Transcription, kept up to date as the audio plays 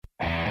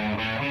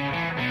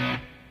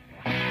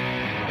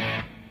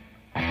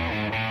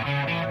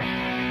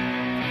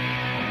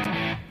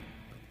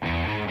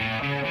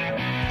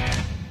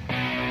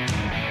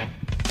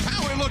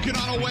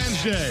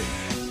Thursday.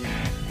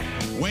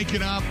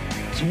 Waking up.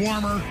 It's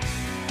warmer.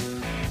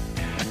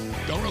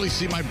 Don't really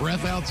see my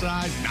breath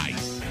outside.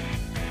 Nice.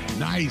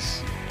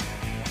 Nice.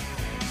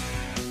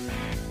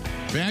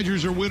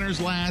 Badgers are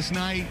winners last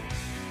night.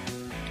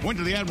 Went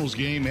to the Admirals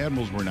game.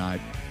 Admirals were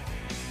not.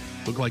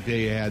 Looked like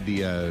they had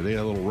a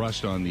little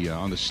rust on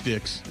the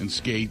sticks and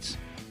skates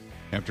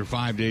after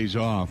 5 days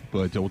off,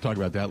 but we'll talk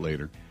about that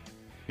later.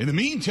 In the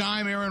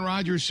meantime, Aaron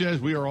Rodgers says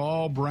we are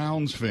all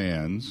Browns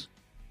fans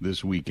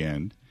this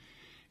weekend,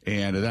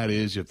 and that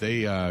is if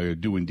they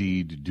do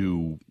indeed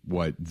do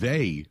what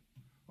they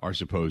are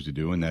supposed to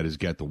do, and that is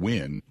get the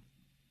win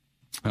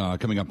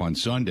coming up on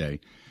Sunday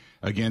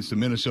against the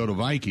Minnesota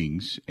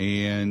Vikings,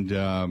 and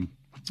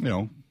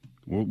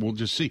we'll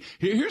just see.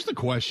 Here's the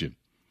question,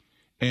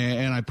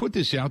 and I put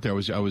this out there.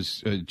 I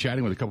was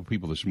chatting with a couple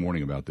people this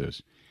morning about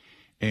this.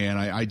 And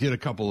I did a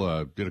couple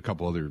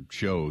other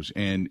shows,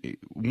 and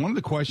one of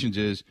the questions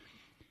is,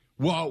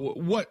 well,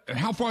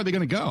 how far are they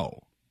going to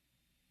go?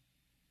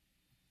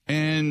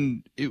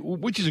 And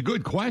which is a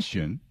good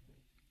question.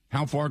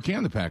 How far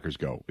can the Packers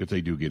go if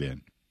they do get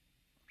in?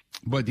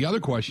 But the other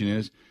question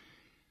is,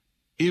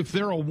 if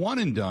they're a one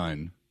and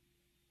done,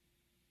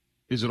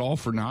 is it all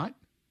for naught?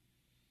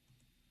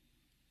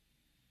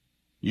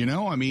 You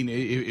know, I mean,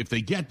 if they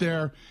get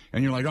there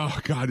and you're like, oh,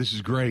 God, this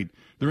is great.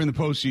 They're in the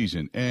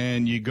postseason,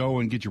 and you go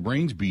and get your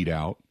brains beat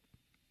out,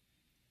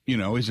 you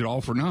know, is it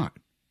all for naught?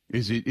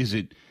 Is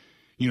it,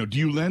 do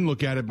you then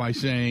look at it by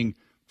saying,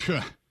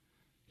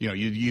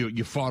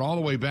 you fought all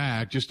the way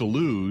back just to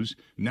lose.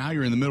 Now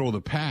you're in the middle of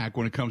the pack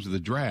when it comes to the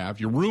draft.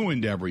 You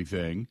ruined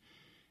everything,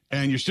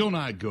 and you're still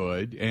not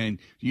good. And,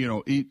 do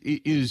you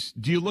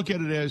look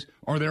at it as,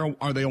 are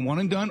they a one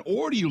and done?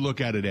 Or do you look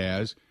at it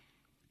as,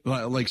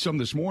 like some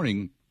this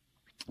morning,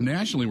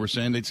 nationally we're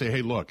saying, they'd say,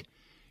 hey, look,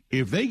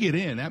 if they get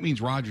in, that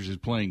means Rodgers is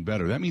playing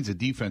better. That means the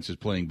defense is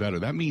playing better.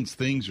 That means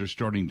things are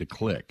starting to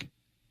click.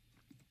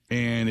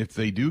 And if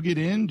they do get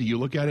in, do you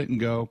look at it and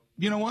go,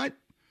 you know what?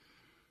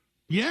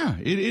 Yeah,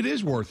 it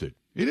is worth it.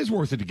 It is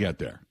worth it to get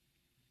there.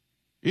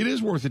 It is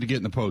worth it to get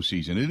in the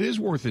postseason. It is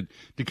worth it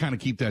to kind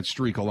of keep that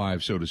streak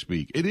alive, so to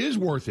speak. It is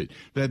worth it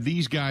that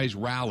these guys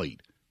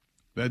rallied,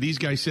 that these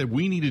guys said,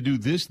 we need to do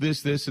this,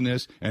 this, this, and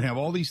this, and have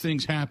all these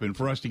things happen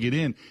for us to get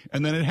in,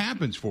 and then it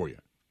happens for you.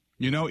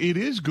 You know, it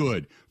is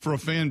good for a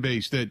fan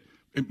base that,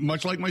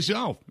 much like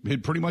myself,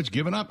 had pretty much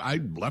given up. I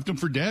left them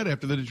for dead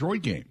after the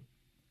Detroit game.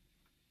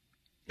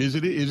 Is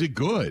it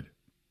good?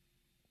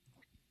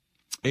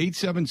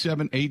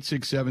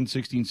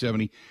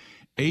 877-867-1670.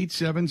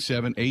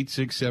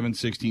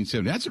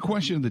 877-867-1670. That's a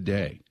question of the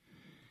day.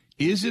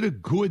 Is it a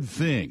good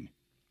thing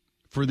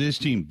for this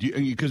team?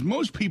 Because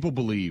most people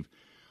believe,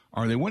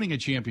 are they winning a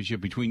championship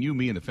between you,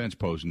 me, and the fence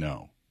post?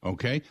 No.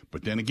 Okay?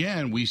 But then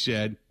again, we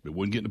said it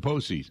wouldn't get in the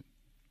postseason.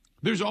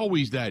 There's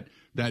always that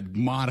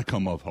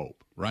modicum of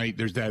hope, right?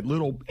 There's that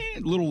little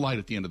light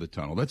at the end of the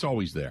tunnel. That's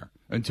always there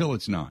until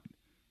it's not.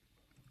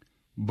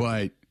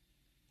 But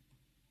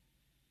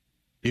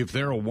if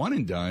they're a one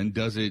and done,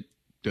 does it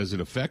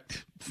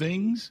affect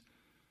things?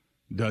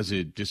 Does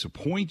it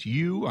disappoint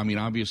you? I mean,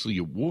 obviously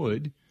it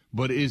would,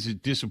 but is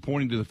it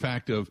disappointing to the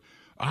fact of,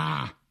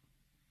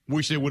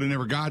 wish they would have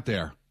never got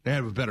there? They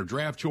had a better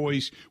draft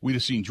choice. We'd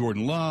have seen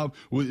Jordan Love.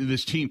 With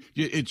this team,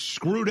 it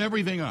screwed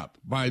everything up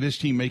by this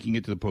team making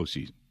it to the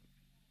postseason.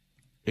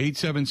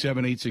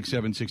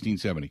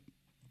 877-867-1670.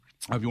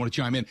 If you want to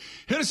chime in,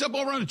 hit us up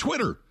over on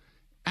Twitter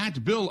at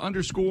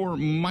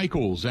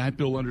Bill_Michaels. At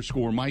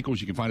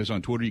Bill_Michaels. You can find us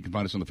on Twitter. You can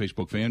find us on the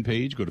Facebook fan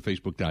page. Go to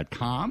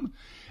Facebook.com.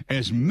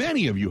 As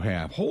many of you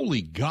have.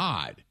 Holy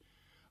God.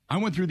 I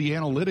went through the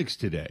analytics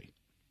today.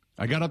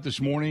 I got up this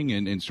morning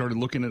and started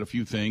looking at a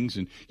few things.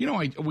 And,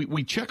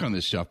 we check on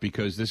this stuff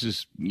because this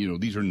is,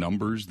 these are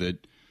numbers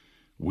that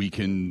we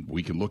can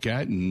look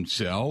at and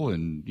sell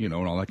and, and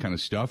all that kind of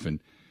stuff.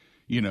 And,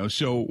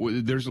 so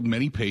there's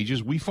many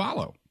pages we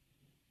follow.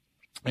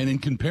 And in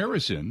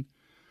comparison,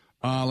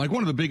 like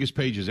one of the biggest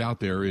pages out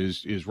there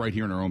is right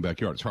here in our own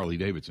backyard. It's Harley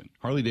Davidson.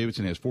 Harley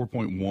Davidson has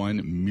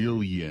 4.1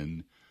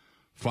 million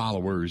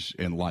followers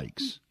and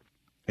likes.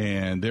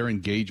 And their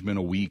engagement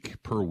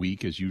per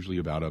week is usually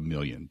about 1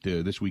 million.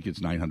 This week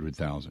it's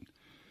 900,000.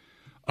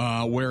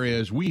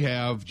 Whereas we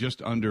have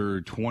just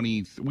under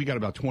we got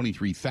about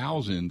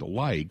 23,000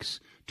 likes,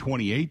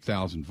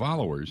 28,000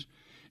 followers.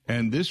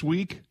 And this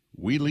week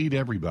we lead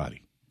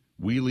everybody.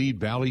 We lead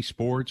Bally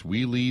Sports.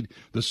 We lead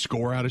the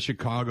Score out of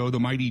Chicago, the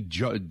mighty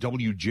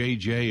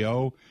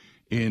WJJO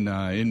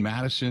in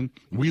Madison.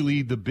 We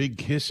lead the big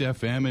Kiss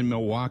FM in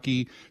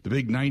Milwaukee, the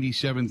big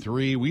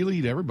 97.3. We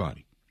lead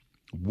everybody.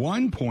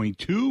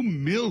 1.2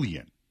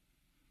 million.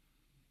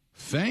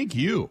 Thank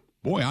you.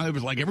 Boy, it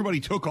was like everybody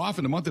took off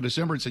in the month of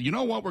December and said, you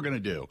know what we're going to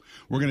do?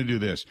 We're going to do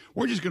this.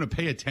 We're just going to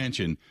pay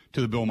attention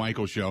to the Bill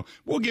Michaels Show.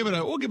 We'll give it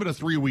a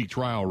 3-week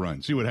trial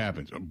run. See what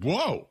happens.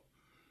 Whoa.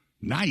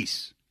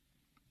 Nice.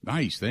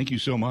 Nice. Thank you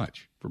so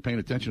much for paying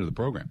attention to the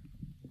program.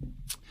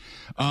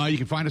 You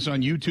can find us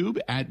on YouTube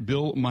at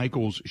Bill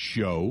Michaels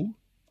Show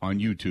on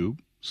YouTube.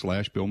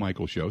 Facebook.com/Bill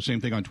Michaels Show.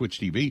 Same thing on Twitch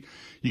TV.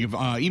 You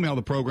can email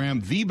the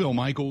program,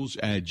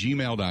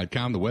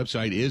 thebillmichaels@gmail.com. The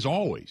website is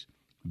always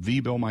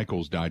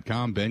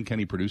thebillmichaels.com. Ben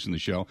Kenny producing the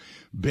show.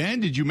 Ben,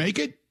 did you make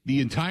it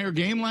the entire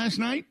game last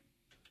night?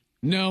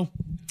 No,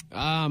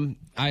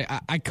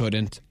 I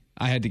couldn't.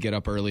 I had to get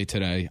up early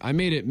today. I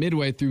made it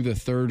midway through the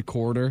third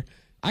quarter.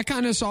 I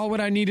kind of saw what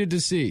I needed to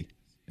see.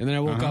 And then I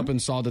woke up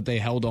and saw that they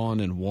held on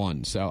and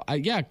won. So,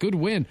 good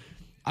win.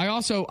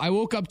 I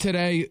woke up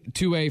today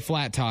to a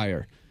flat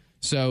tire.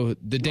 So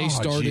the day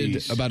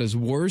started about as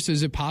worse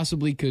as it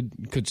possibly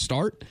could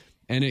start,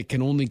 and it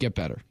can only get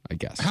better, I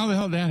guess. How the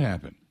hell did that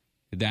happen?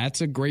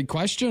 That's a great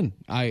question.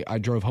 I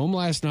drove home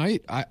last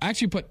night. I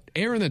actually put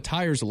air in the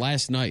tires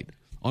last night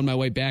on my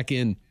way back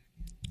in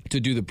to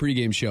do the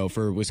pregame show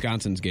for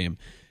Wisconsin's game.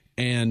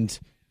 And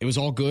it was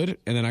all good.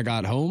 And then I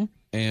got home,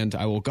 and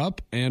I woke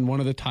up, and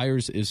one of the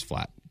tires is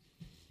flat.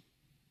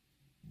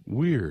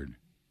 Weird.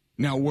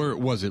 Now,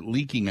 was it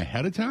leaking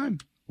ahead of time?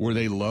 Were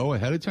they low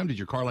ahead of time? Did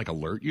your car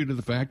alert you to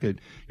the fact that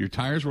your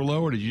tires were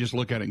low, or did you just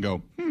look at it and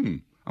go,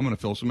 I'm going to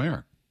fill some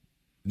air?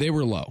 They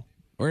were low,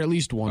 or at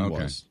least one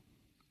was.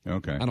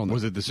 Okay. I don't know.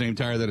 Was it the same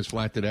tire that is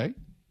flat today?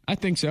 I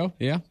think so.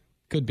 Yeah,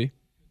 could be.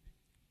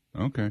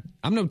 Okay.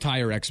 I'm no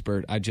tire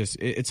expert.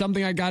 It's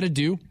something I got to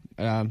do.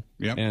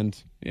 Yep.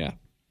 And yeah.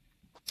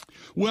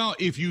 Well,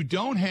 if you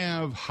don't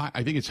have,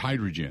 I think it's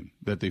hydrogen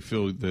that they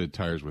fill the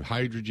tires with.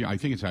 Hydrogen. I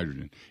think it's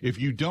hydrogen. If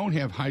you don't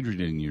have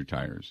hydrogen in your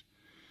tires,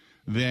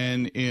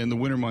 then in the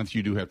winter months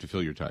you do have to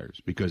fill your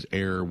tires because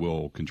air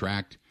will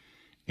contract,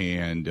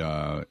 and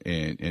then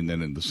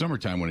in the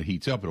summertime when it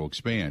heats up it'll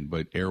expand,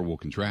 but air will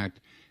contract,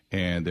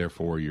 and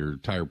therefore your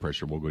tire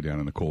pressure will go down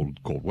in the cold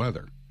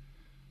weather.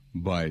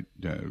 But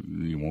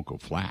you won't go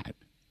flat.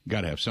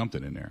 Got to have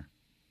something in there.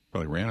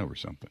 Probably ran over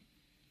something.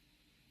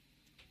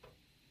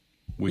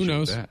 Who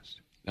knows?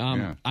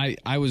 Yeah.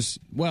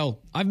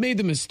 I've made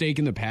the mistake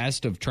in the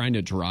past of trying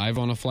to drive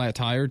on a flat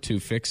tire to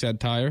fix that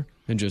tire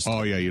and just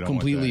you don't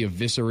completely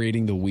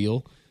eviscerating the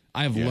wheel.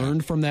 I have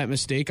learned from that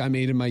mistake I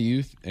made in my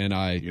youth, and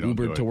I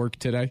Ubered to work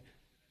today.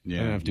 Yeah,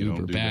 I don't have to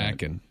Uber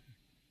back.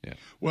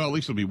 Well, at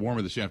least it'll be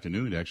warmer this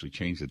afternoon to actually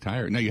change the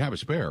tire. Now, you have a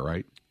spare,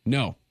 right?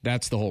 No,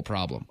 that's the whole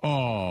problem.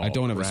 Oh, I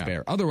don't have a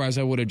spare. Otherwise,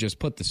 I would have just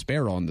put the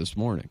spare on this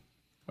morning.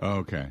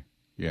 Okay.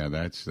 Yeah,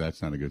 that's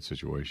not a good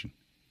situation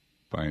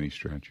by any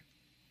stretch.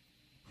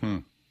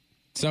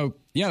 So,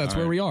 that's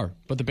where we are.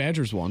 But the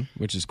Badgers won,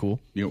 which is cool.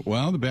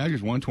 The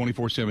Badgers won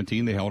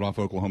 24-17. They held off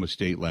Oklahoma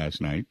State last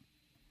night.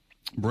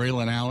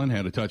 Braylon Allen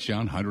had a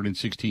touchdown,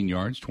 116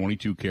 yards,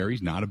 22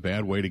 carries. Not a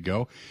bad way to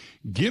go.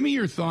 Give me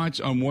your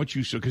thoughts on what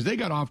you saw, because they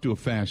got off to a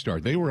fast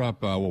start. They were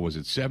up,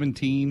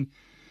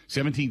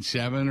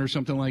 17-7 or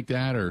something like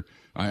that, or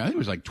I think it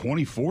was like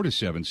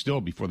 24-7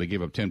 still before they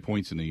gave up 10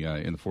 points in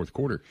the fourth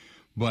quarter.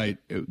 But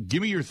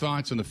give me your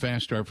thoughts on the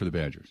fast start for the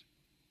Badgers.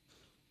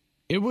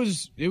 It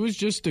was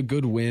just a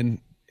good win.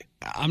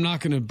 I'm not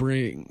going to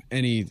bring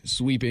any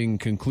sweeping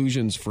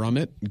conclusions from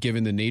it,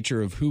 given the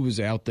nature of who was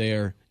out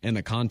there and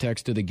the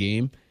context of the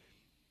game.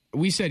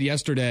 We said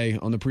yesterday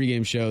on the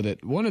pregame show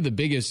that one of the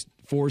biggest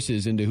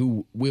forces into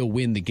who will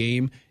win the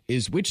game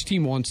is which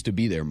team wants to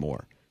be there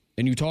more.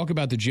 And you talk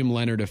about the Jim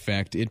Leonard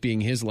effect, it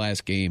being his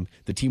last game,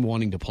 the team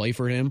wanting to play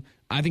for him.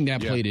 I think that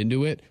played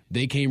into it.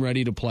 They came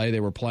ready to play. They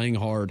were playing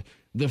hard.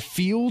 The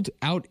field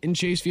out in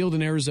Chase Field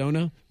in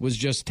Arizona was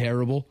just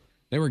terrible.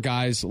 There were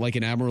guys, like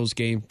in Admirals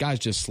game, guys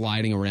just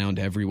sliding around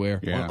everywhere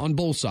on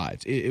both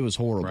sides. It was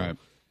horrible.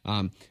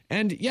 Right.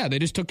 They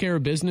just took care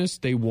of business.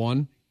 They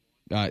won.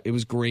 It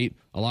was great.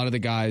 A lot of the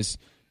guys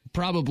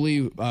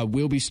probably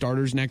will be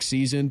starters next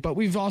season, but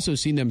we've also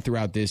seen them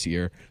throughout this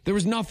year. There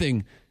was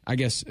nothing, I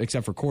guess,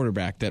 except for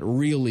quarterback, that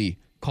really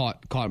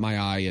caught my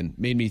eye and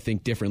made me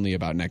think differently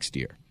about next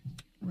year.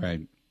 Right.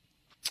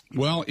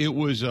 Well, it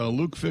was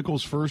Luke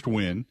Fickell's first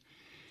win.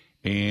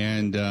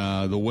 And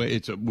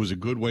it was a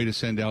good way to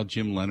send out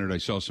Jim Leonard. I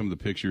saw some of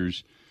the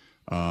pictures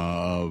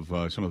of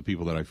some of the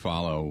people that I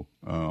follow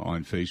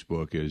on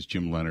Facebook as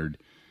Jim Leonard,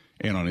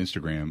 and on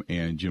Instagram,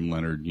 and Jim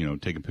Leonard,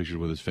 taking pictures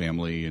with his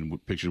family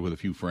and pictures with a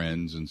few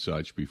friends and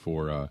such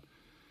before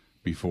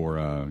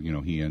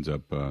he ends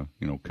up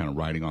kind of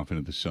riding off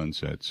into the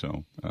sunset.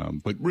 So,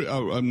 but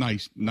a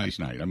nice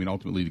night. I mean,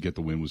 ultimately to get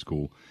the win was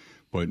cool,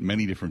 but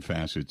many different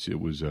facets. It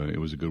was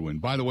a good win.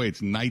 By the way,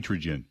 it's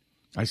nitrogen.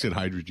 I said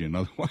hydrogen.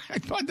 I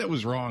thought that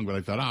was wrong, but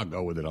I thought I'll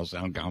go with it. I'll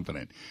sound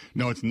confident.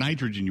 No, it's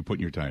nitrogen you put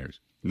in your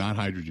tires, not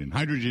hydrogen.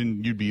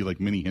 Hydrogen, you'd be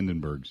like mini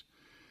Hindenburgs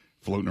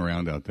floating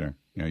around out there.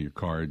 Your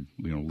car,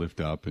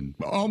 lift up and,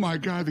 oh my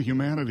God, the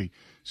humanity.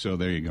 So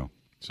there you go.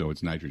 So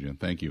it's nitrogen.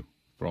 Thank you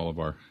for all of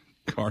our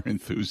car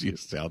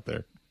enthusiasts out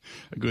there.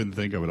 I couldn't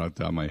think of it off the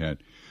top of my head.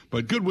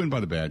 But good win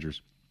by the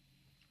Badgers.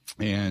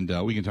 And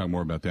we can talk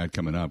more about that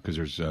coming up because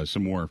there's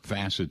some more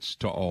facets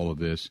to all of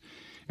this.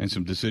 And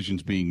some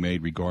decisions being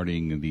made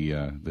regarding the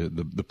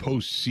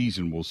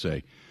postseason, we'll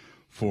say,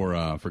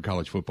 for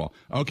college football.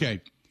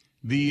 Okay,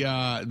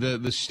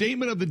 the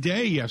statement of the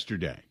day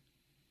yesterday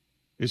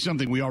is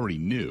something we already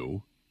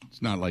knew.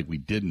 It's not like we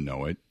didn't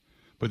know it,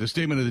 But the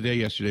statement of the day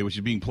yesterday, which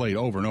is being played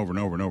over and over and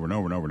over and over and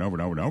over and over and over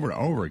and over and over and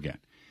over again,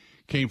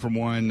 came from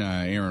one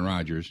Aaron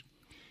Rodgers,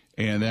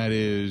 and that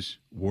is,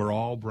 we're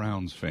all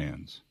Browns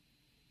fans.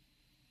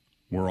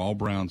 We're all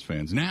Browns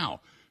fans.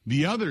 Now,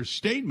 the other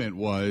statement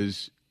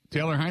was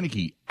Taylor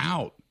Heineke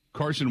out,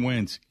 Carson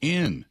Wentz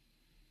in.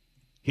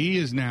 He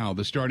is now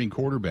the starting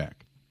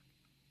quarterback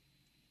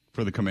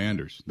for the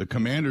Commanders. The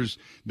Commanders,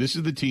 this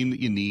is the team that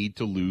you need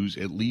to lose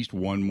at least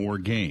one more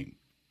game.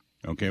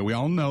 Okay, we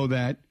all know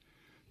that.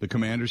 The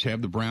Commanders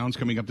have the Browns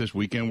coming up this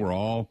weekend. We're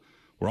all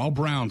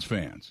Browns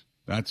fans.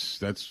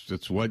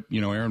 That's what,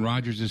 Aaron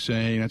Rodgers is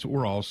saying. That's what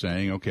we're all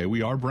saying. Okay,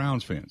 we are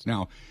Browns fans.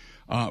 Now,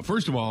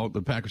 first of all,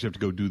 the Packers have to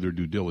go do their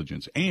due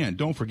diligence. And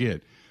don't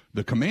forget,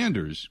 the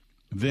Commanders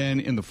then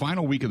in the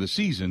final week of the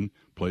season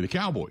play the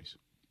Cowboys.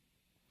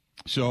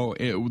 So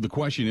the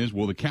question is,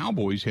 will the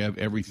Cowboys have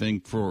everything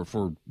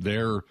for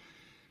their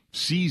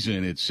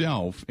season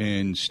itself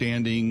and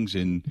standings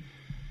and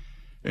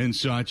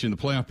such in the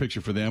playoff picture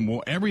for them?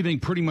 Will everything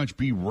pretty much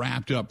be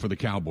wrapped up for the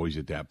Cowboys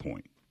at that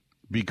point?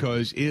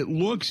 Because it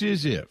looks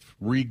as if,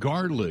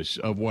 regardless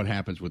of what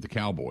happens with the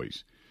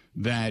Cowboys,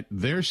 that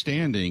their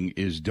standing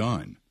is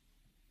done.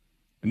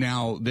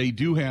 Now, they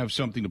do have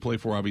something to play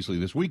for, obviously,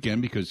 this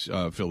weekend because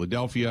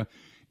Philadelphia.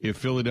 If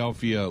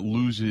Philadelphia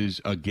loses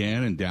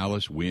again and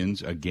Dallas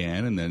wins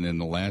again, and then in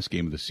the last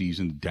game of the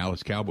season, the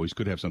Dallas Cowboys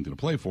could have something to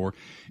play for.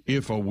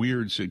 If a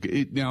weird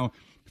now,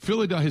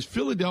 has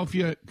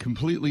Philadelphia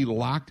completely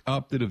locked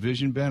up the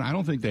division, Ben? I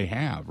don't think they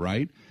have,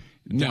 right?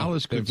 No,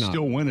 Dallas could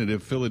still win it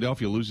if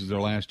Philadelphia loses their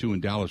last two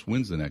and Dallas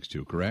wins the next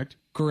two, correct?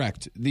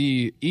 Correct.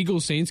 The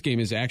Eagles-Saints game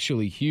is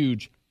actually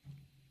huge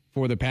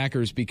for the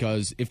Packers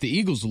because if the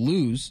Eagles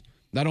lose,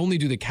 not only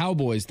do the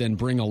Cowboys then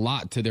bring a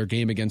lot to their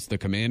game against the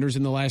Commanders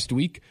in the last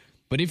week,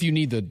 but if you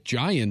need the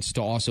Giants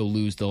to also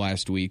lose the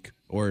last week,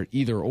 or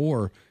either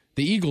or,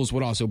 the Eagles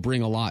would also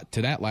bring a lot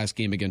to that last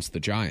game against the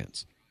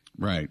Giants.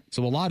 Right.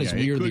 So a lot is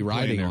weirdly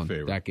riding on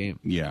that game.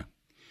 Yeah.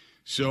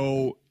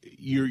 So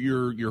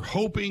you're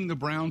hoping the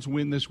Browns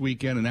win this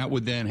weekend, and that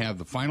would then have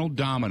the final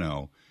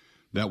domino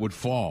that would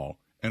fall,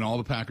 and all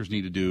the Packers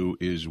need to do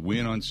is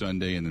win on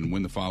Sunday and then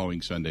win the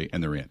following Sunday,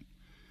 and they're in.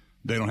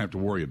 They don't have to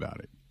worry about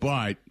it.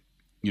 But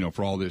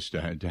for all this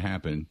to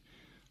happen,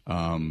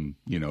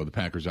 the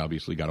Packers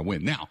obviously got to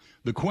win. Now,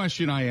 the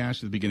question I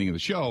asked at the beginning of the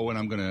show, and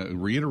I'm going to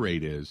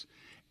reiterate, is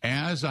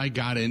as I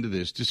got into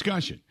this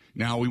discussion.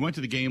 Now, we went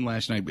to the game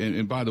last night,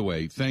 and by the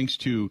way, thanks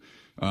to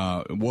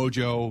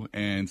Wojo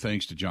and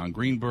thanks to John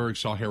Greenberg,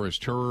 saw Harris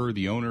Turer,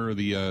 the owner of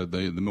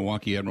the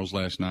Milwaukee Admirals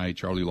last night,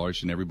 Charlie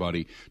Larson,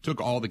 everybody,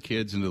 took all the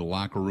kids into the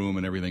locker room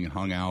and everything and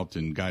hung out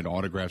and got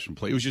autographs from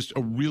play. It was just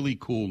a really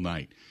cool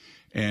night.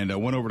 And I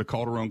went over to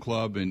Calderon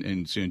Club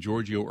in San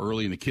Giorgio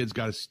early, and the kids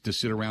got to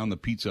sit around the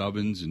pizza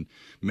ovens and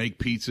make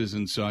pizzas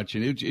and such.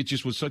 And it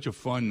just was such a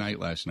fun night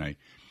last night.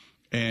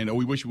 And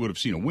we wish we would have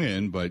seen a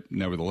win, but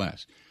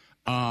nevertheless.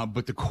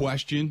 But the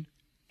question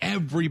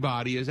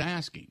everybody is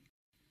asking,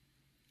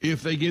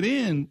 if they get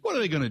in, what are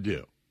they going to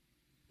do?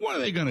 What are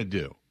they going to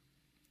do?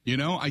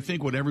 I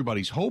think what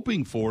everybody's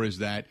hoping for is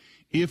that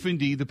if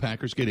indeed the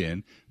Packers get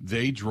in,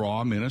 they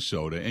draw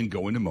Minnesota and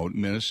go into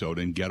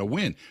Minnesota and get a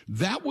win.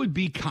 That would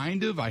be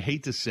I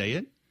hate to say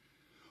it,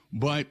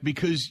 but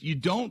because you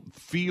don't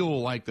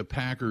feel like the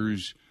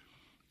Packers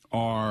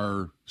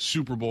are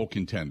Super Bowl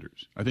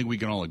contenders. I think we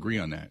can all agree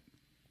on that,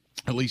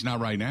 at least not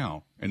right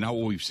now and not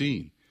what we've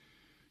seen.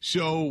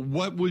 So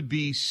what would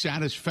be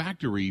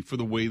satisfactory for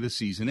the way the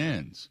season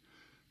ends?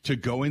 To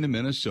go into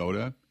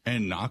Minnesota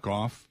and knock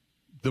off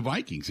the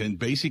Vikings and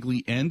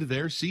basically end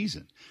their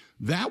season.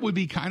 That would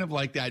be kind of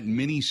like that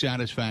mini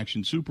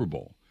satisfaction Super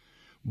Bowl.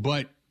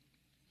 But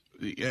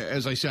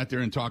as I sat there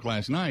and talked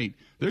last night,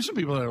 there's some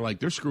people that are like,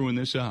 they're screwing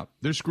this up.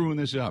 They're screwing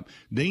this up.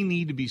 They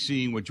need to be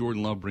seeing what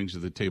Jordan Love brings to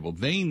the table.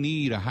 They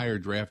need a higher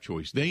draft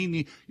choice. They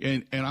need,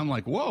 and I'm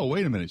like, whoa,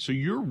 wait a minute. So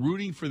you're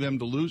rooting for them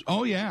to lose?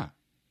 Oh, yeah.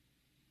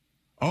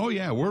 Oh,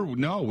 yeah.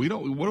 We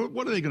don't.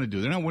 What are they going to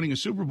do? They're not winning a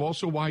Super Bowl,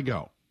 so why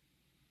go?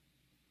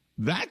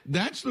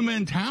 That's the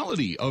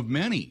mentality of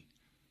many.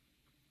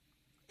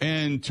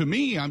 And to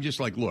me, I'm just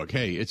like, look,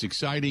 hey, it's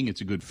exciting.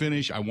 It's a good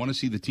finish. I want to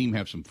see the team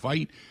have some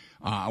fight.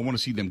 I want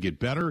to see them get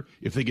better.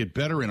 If they get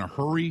better in a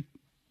hurry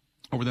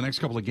over the next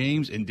couple of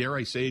games, and dare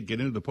I say it,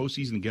 get into the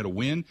postseason and get a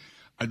win,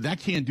 that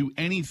can't do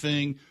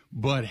anything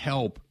but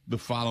help the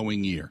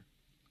following year.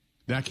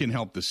 That can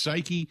help the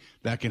psyche.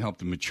 That can help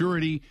the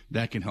maturity.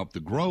 That can help the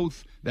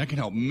growth. That can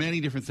help many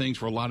different things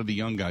for a lot of the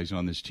young guys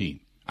on this team.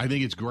 I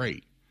think it's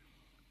great.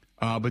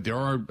 But there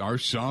are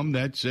some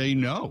that say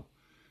no.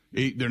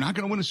 They're not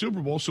going to win a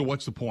Super Bowl, so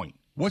what's the point?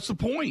 What's the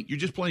point? You're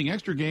just playing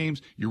extra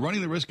games. You're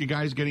running the risk of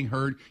guys getting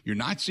hurt. You're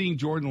not seeing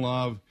Jordan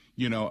Love.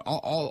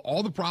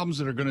 All the problems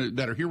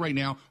that are here right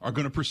now are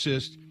going to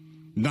persist.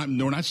 We're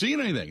not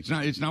seeing anything.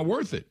 It's not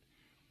worth it.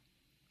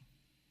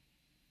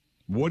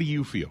 What do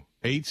you feel?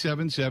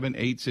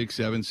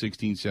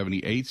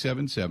 877-867-1670.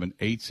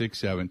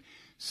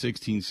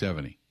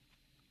 877-867-1670.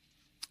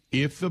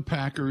 If the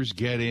Packers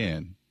get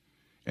in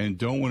and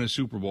don't win a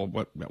Super Bowl,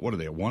 what are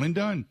they, a one and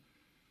done?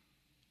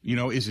 You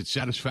know, is it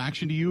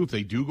satisfaction to you if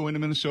they do go into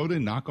Minnesota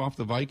and knock off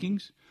the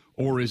Vikings?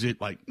 Or is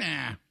it like,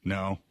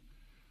 no,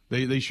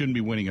 they shouldn't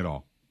be winning at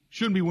all.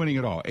 Shouldn't be winning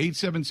at all.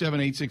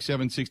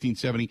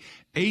 877-867-1670.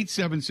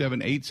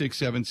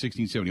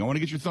 877-867-1670. I want to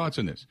get your thoughts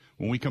on this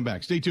when we come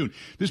back. Stay tuned.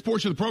 This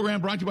portion of the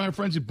program brought to you by our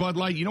friends at Bud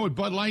Light. You know what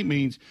Bud Light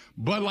means?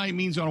 Bud Light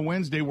means on a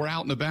Wednesday we're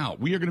out and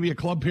about. We are going to be at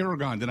Club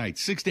Paragon tonight,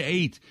 6 to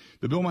 8.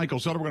 The Bill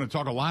Michaels Huddle. We're going to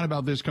talk a lot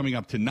about this coming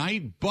up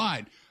tonight,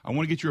 but I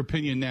want to get your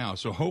opinion now.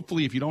 So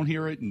hopefully if you don't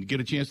hear it and get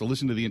a chance to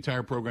listen to the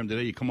entire program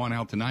today, you come on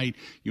out tonight.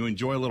 You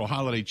enjoy a little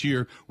holiday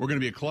cheer. We're going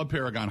to be at Club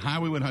Paragon,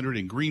 Highway 100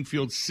 in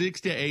Greenfield,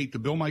 6 to 8. The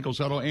Bill Michaels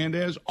Huddle. And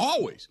as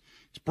always,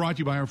 it's brought to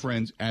you by our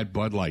friends at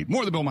Bud Light.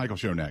 More of the Bill Michaels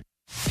Show next.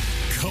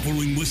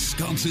 Covering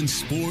Wisconsin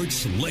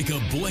sports like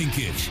a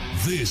blanket.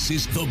 This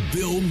is the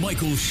Bill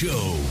Michaels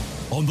Show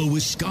on the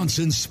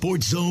Wisconsin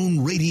Sports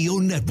Zone Radio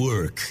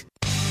Network.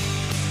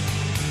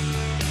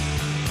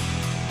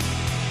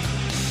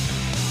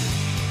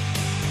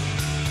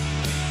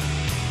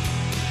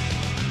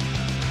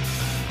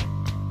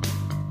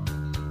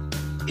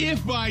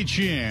 If by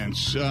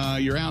chance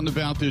you're out and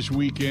about this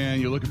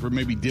weekend, you're looking for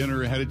maybe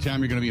dinner ahead of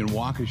time, you're going to be in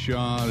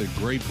Waukesha, a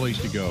great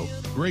place to go.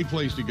 Great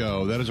place to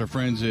go. That is our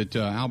friends at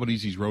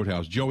Albanese's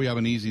Roadhouse. Joey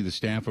Albanese, the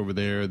staff over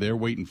there, they're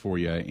waiting for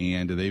you,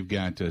 and they've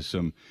got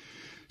some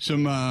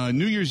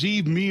New Year's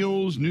Eve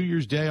meals, New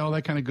Year's Day, all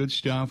that kind of good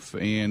stuff,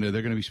 and they're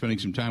going to be spending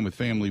some time with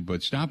family.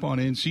 But stop on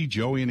in, see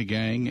Joey and the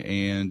gang,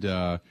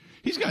 and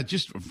he's got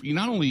just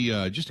not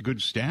only just a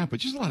good staff, but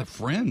just a lot of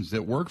friends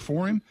that work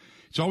for him.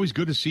 It's always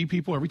good to see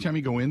people every time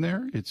you go in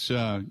there. It's,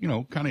 kind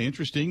of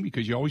interesting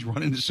because you always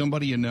run into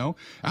somebody you know.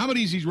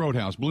 Albanese's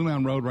Roadhouse, Blue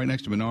Mountain Road, right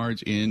next to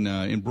Menards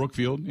in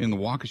Brookfield, in the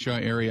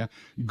Waukesha area.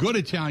 Good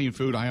Italian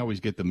food. I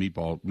always get the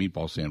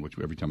meatball sandwich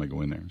every time I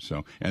go in there.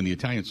 So, and the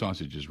Italian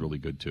sausage is really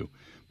good too.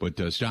 But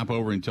stop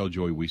over and tell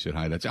Joey we said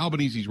hi. That's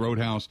Albanese's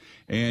Roadhouse.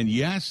 And,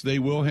 yes, they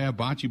will have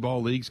bocce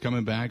ball leagues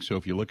coming back. So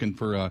if you're looking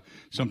for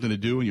something to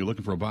do and you're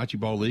looking for a bocce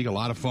ball league, a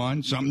lot of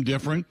fun, something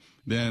different,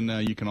 then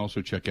you can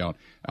also check out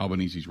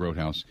Albanese's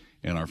Roadhouse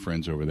and our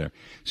friends over there.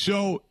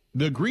 So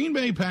the Green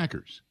Bay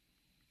Packers,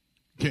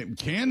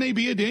 can they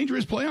be a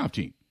dangerous playoff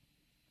team?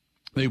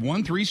 They've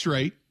won 3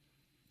 straight.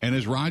 And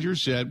as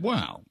Rodgers said,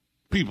 well,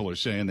 people are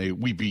saying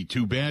we beat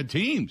 2 bad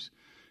teams,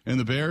 and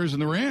the Bears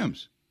and the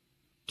Rams.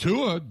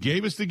 Tua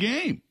gave us the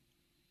game.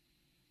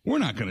 We're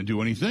not going to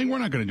do anything. We're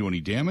not going to do any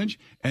damage.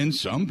 And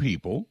some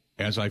people,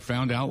 as I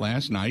found out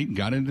last night and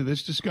got into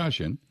this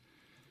discussion,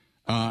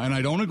 and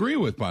I don't agree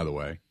with, by the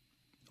way,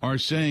 are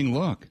saying,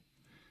 look,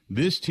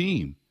 this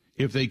team,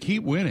 if they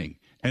keep winning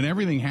and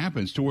everything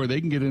happens to where they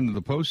can get into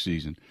the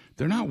postseason,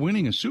 they're not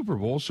winning a Super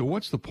Bowl, so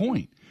what's the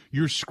point?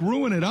 You're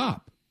screwing it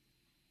up.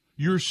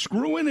 You're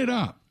screwing it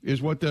up,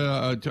 is what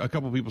a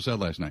couple of people said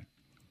last night.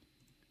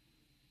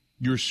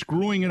 You're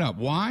screwing it up.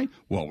 Why?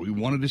 Well, we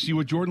wanted to see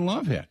what Jordan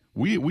Love had.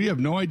 We have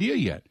no idea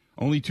yet.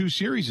 Only 2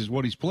 series is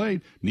what he's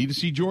played. Need to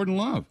see Jordan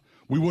Love.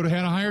 We would have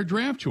had a higher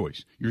draft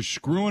choice. You're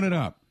screwing it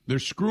up. They're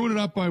screwing it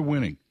up by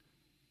winning.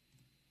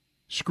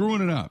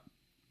 Screwing it up.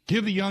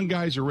 Give the young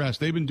guys a rest.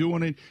 They've been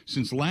doing it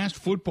since last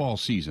football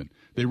season.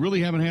 They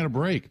really haven't had a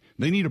break.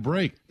 They need a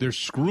break. They're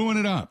screwing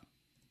it up.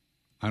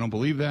 I don't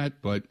believe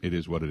that, but it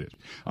is what it is.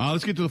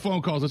 Let's get to the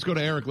phone calls. Let's go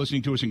to Eric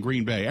listening to us in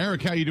Green Bay.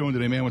 Eric, how you doing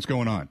today, man? What's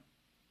going on?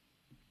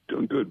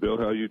 Doing good, Bill.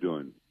 How are you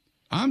doing?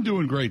 I'm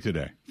doing great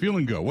today.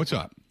 Feeling good. What's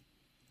up?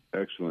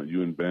 Excellent.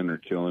 You and Ben are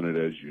killing it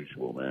as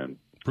usual, man.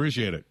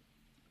 Appreciate it.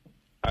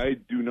 I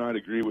do not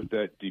agree with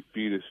that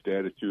defeatist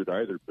attitude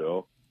either,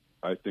 Bill.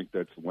 I think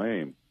that's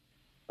lame.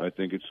 I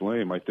think it's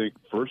lame. I think,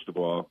 first of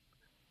all,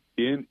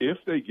 if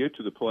they get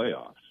to the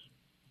playoffs,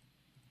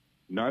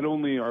 not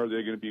only are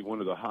they going to be one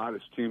of the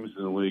hottest teams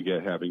in the league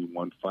at having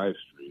won 5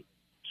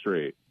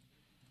 straight,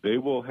 they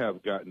will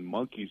have gotten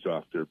monkeys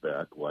off their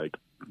back, like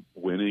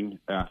winning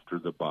after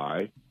the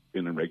bye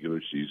in the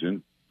regular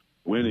season,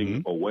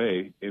 winning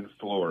away in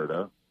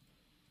Florida,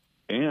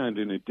 and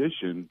in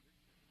addition,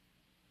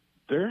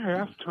 their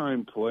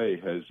halftime play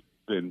has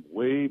been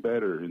way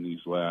better in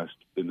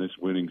this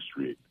winning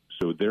streak.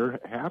 So they're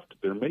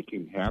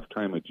making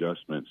halftime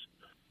adjustments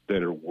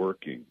that are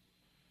working.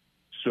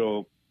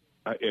 So,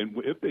 and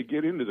if they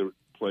get into the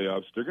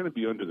playoffs, they're going to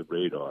be under the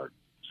radar.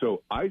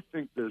 So I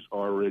think there's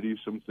already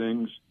some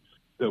things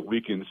that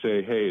we can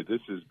say, hey, this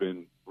has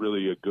been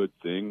really a good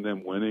thing,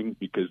 them winning,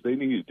 because they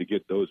needed to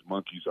get those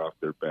monkeys off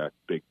their back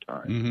big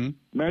time.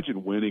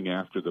 Imagine winning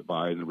after the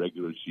bye in the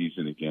regular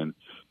season again,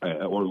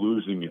 or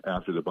losing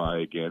after the bye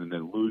again, and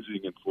then losing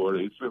in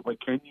Florida. It's like,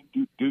 can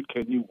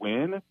you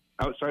win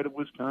outside of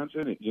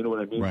Wisconsin? You know what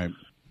I mean? Right.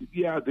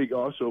 Yeah, they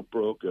also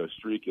broke a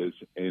streak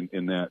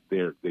in that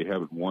they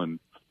haven't won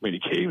many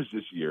games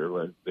this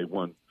year. They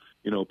won,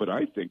 but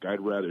I think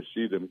I'd rather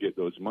see them get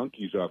those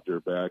monkeys off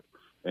their back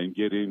and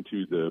get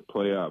into the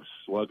playoffs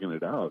slugging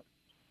it out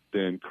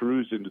than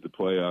cruise into the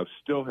playoffs,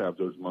 still have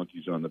those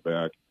monkeys on the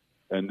back,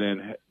 and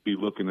then be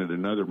looking at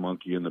another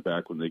monkey in the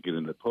back when they get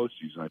into the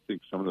postseason. I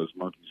think some of those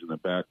monkeys in the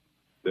back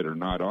that are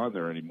not on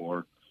there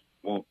anymore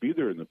won't be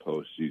there in the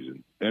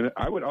postseason. And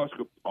I would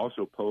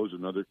also pose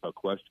a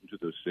question to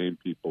those same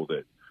people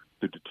to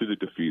the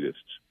defeatists.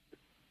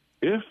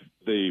 If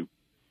they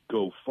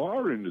go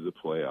far into the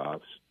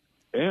playoffs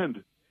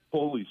and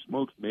holy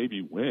smokes,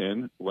 maybe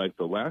win like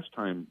the last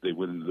time they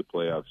went into the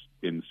playoffs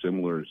in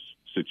similar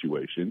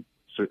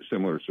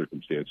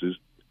circumstances,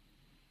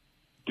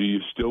 do you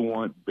still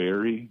want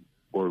Barry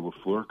or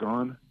LaFleur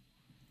gone?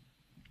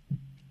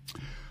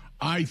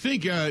 I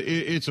think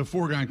it's a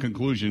foregone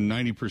conclusion.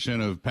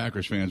 90% of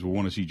Packers fans will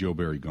want to see Joe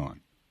Barry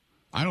gone.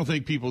 I don't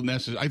think people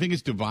necessarily – I think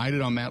it's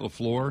divided on Matt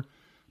LaFleur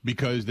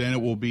because then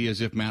it will be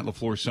as if Matt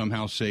LaFleur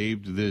somehow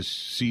saved this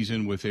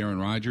season with Aaron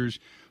Rodgers.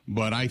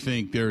 But I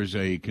think there's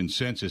a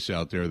consensus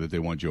out there that they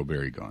want Joe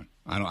Barry gone.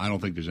 I don't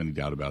think there's any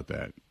doubt about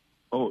that.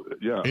 Oh,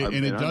 yeah.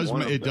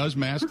 It does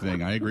mask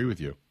thing. I agree with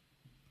you.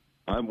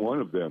 I'm one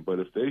of them. But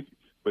if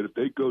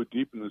they go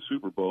deep in the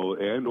Super Bowl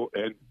and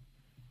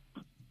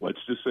let's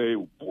just say,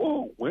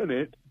 win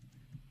it,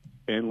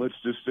 and let's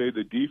just say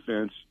the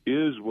defense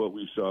is what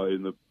we saw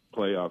in the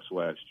playoffs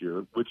last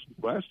year, which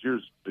last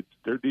year's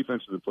their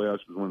defense in the playoffs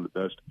was one of the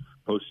best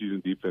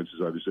postseason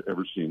defenses I've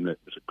ever seen. That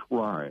it's a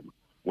crime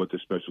what the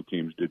special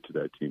teams did to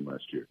that team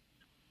last year.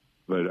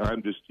 But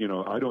I'm just,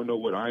 I don't know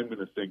what I'm going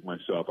to think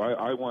myself.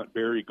 I want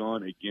Barry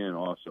gone again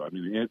also. I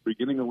mean, at the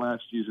beginning of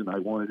last season, I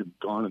wanted him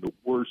gone in the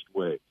worst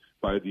way.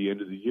 By the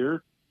end of the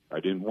year, I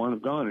didn't want him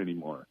gone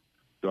anymore.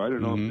 So I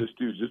don't know if this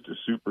dude's just a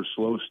super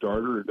slow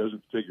starter and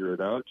doesn't figure it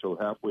out till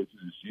halfway through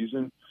the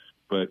season.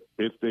 But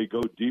if they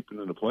go deep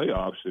into the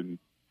playoffs, and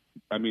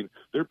I mean,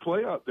 their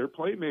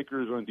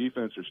playmakers on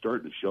defense are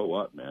starting to show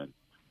up, man.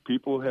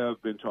 People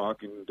have been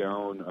talking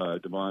down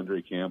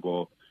Devondre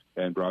Campbell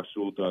and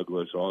Rasul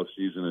Douglas all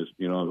season as,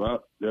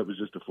 that was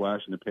just a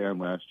flash in the pan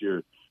last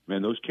year.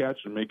 Man, those cats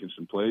are making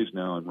some plays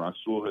now, and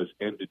Rasul has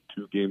ended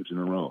 2 games in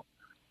a row.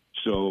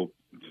 So,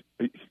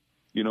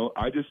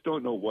 I just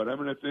don't know what I'm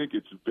going to think.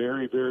 It's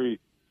very, very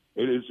 –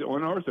 it is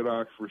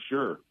unorthodox for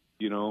sure,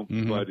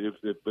 But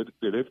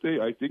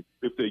I think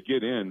if they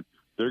get in,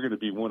 they're going to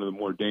be one of the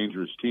more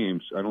dangerous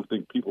teams. I don't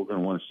think people are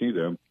going to want to see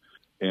them.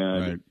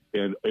 And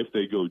if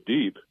they go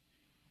deep,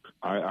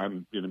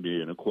 I'm going to be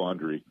in a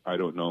quandary. I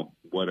don't know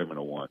what I'm going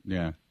to want.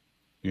 Yeah.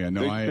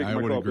 No, I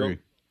would agree.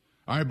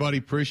 All right, buddy.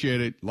 Appreciate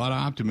it. A lot of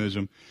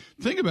optimism.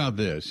 Think about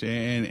this,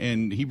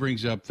 and he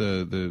brings up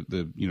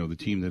the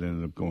team that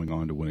ended up going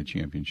on to win a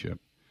championship.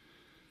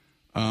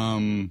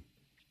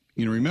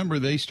 Remember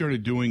they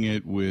started doing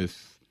it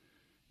with,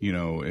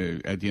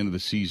 at the end of the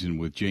season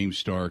with James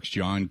Starks,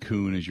 John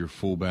Kuhn as your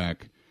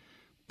fullback.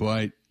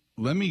 But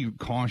let me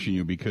caution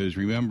you because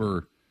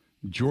remember,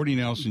 Jordy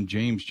Nelson,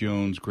 James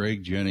Jones,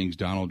 Greg Jennings,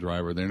 Donald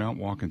Driver, they're not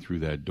walking through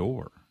that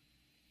door.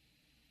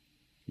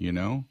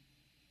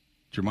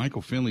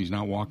 Jermichael Finley's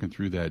not walking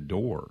through that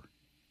door.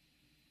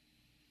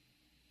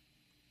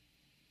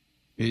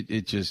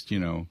 It just,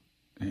 you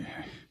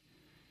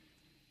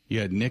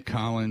had Nick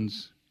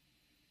Collins,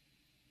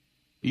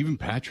 even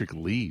Patrick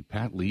Lee.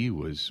 Pat Lee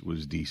was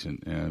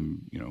decent.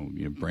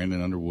 You have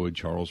Brandon Underwood,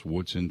 Charles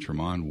Woodson,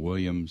 Tremont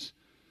Williams.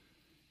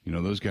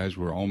 Those guys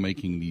were all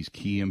making these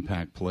key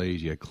impact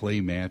plays. You had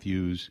Clay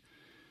Matthews,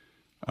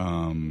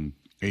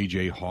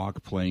 A.J.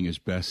 Hawk playing his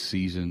best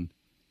season.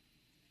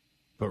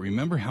 But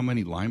remember how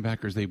many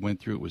linebackers they went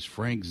through? It was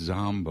Frank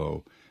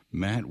Zombo,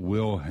 Matt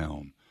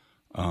Wilhelm,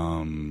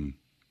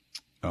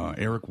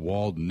 Eric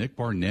Walden. Nick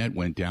Barnett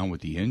went down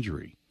with the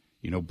injury.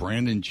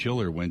 Brandon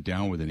Chiller went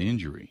down with an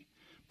injury.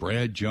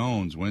 Brad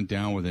Jones went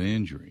down with an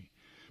injury.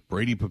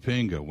 Brady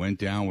Papinga went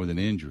down with an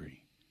injury.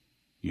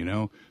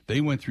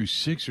 They went through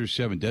 6 or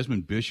 7.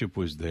 Desmond Bishop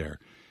was there.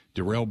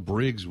 Darrell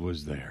Briggs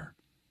was there.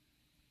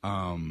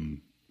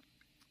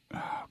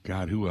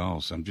 God, who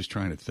else? I'm just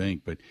trying to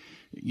think. But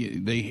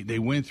they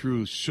went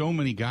through so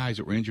many guys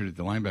that were injured at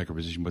the linebacker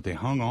position, but they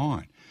hung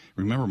on.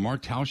 Remember,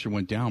 Mark Tauscher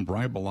went down.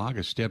 Brian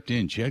Balaga stepped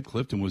in. Chad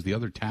Clifton was the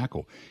other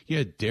tackle. You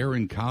had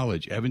Darren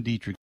College, Evan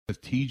Dietrich,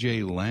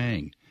 T.J.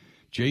 Lang,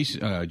 Josh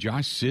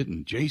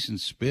Sitton, Jason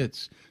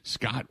Spitz,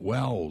 Scott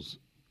Wells,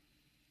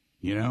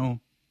 And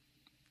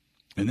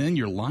then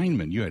your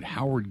linemen, you had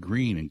Howard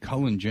Green and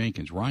Cullen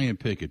Jenkins, Ryan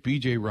Pickett,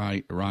 B.J.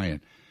 Raji,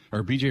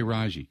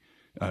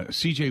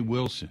 C.J.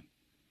 Wilson.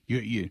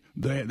 They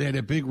had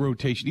a big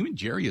rotation. Even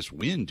Jarius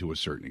Wynn to a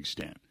certain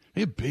extent.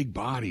 They had big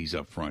bodies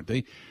up front.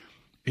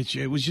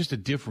 It was just a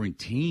different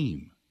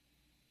team.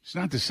 It's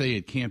not to say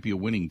it can't be a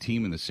winning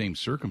team in the same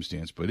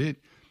circumstance, but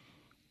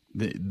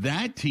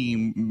that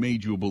team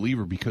made you a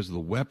believer because of the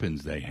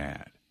weapons they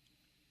had.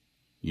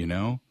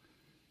 And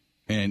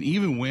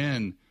even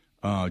when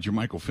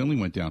Jermichael Finley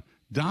went down,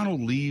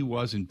 Donald Lee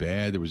wasn't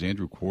bad. There was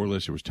Andrew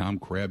Corliss. There was Tom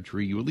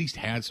Crabtree. You at least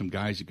had some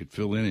guys that could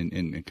fill in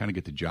and kind of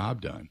get the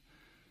job done.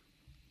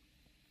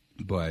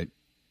 But,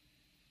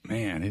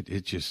 man,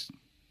 it just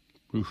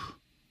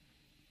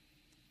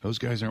those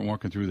guys aren't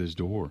walking through this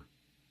door.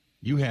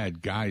 You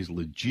had guys,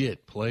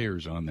 legit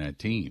players on that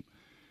team.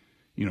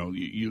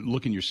 You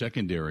look in your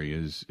secondary,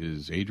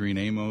 is Adrian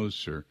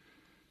Amos or,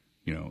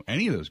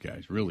 any of those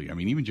guys, really. I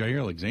mean, even Jair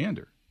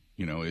Alexander,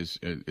 is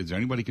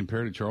anybody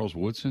compared to Charles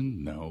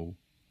Woodson? No.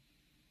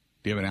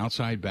 Do you have an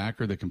outside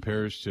backer that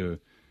compares to,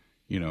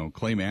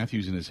 Clay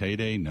Matthews in his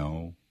heyday?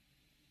 No.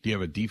 Do you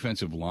have a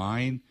defensive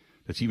line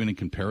that's even in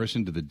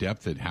comparison to the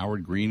depth that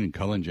Howard Green and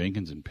Cullen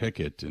Jenkins and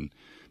Pickett and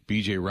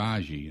B.J.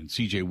 Raji and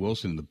C.J.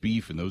 Wilson and the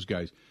Beef and those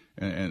guys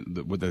and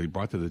what they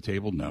brought to the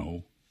table?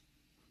 No.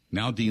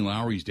 Now Dean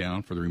Lowry's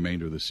down for the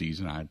remainder of the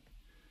season.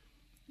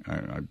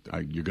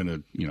 You're going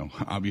to,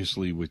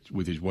 obviously with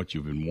what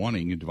you've been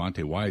wanting, and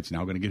Devontae Wyatt's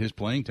now going to get his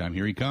playing time.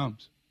 Here he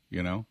comes.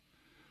 They're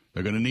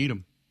going to need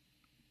him.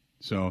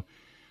 So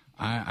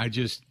I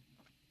just,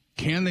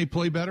 can they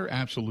play better?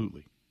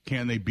 Absolutely.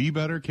 Can they be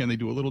better? Can they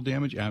do a little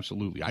damage?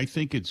 Absolutely. I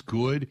think it's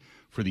good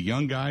for the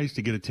young guys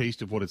to get a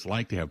taste of what it's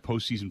like to have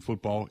postseason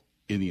football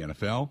in the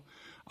NFL.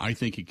 I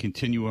think it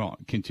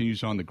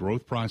continues on the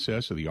growth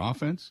process of the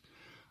offense.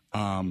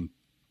 I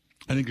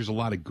think there's a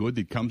lot of good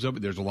that comes of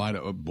it. There's a lot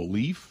of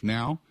belief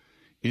now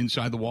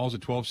inside the walls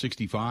at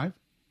 1265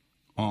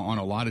 on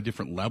a lot of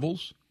different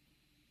levels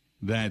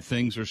that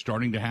things are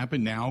starting to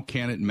happen. Now,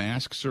 can it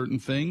mask certain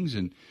things?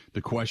 And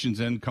the questions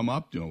then come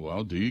up,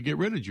 do you get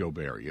rid of Joe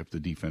Barry if the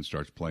defense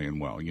starts playing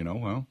well?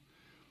 Well,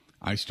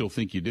 I still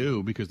think you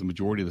do because the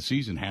majority of the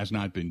season has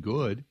not been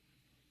good.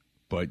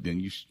 But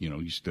then,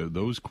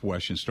 those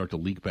questions start to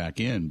leak back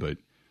in. But,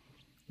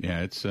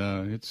 yeah, it's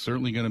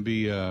certainly going to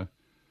be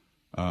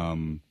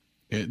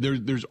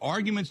there's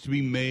arguments to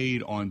be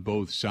made on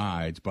both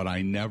sides, but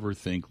I never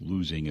think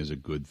losing is a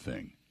good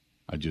thing.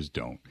 I just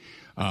don't.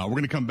 We're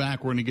going to come back.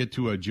 We're going to get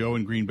to Joe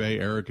in Green Bay.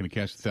 Eric going to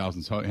catch the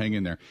thousands. Hang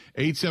in there.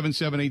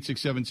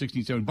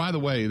 877-867-1670. By the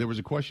way, there was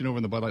a question over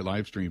in the Bud Light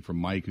live stream from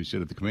Mike who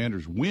said if the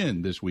Commanders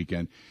win this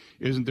weekend,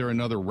 isn't there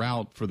another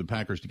route for the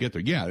Packers to get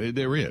there? Yeah,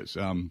 there is.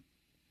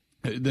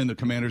 Then the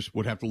Commanders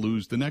would have to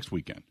lose the next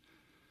weekend.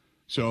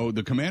 So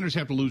the Commanders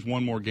have to lose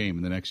one more game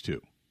in the next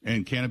two.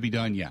 And can it be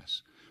done?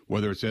 Yes.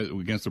 Whether it's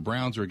against the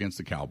Browns or against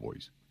the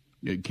Cowboys.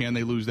 Can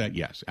they lose that?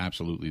 Yes,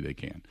 absolutely they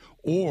can.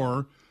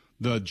 Or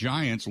the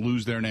Giants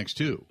lose their next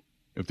two.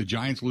 If the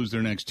Giants lose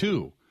their next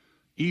two,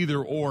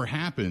 either or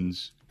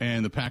happens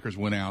and the Packers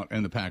win out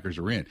and the Packers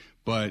are in.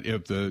 But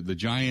if the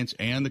Giants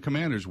and the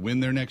Commanders win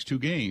their next two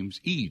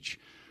games each,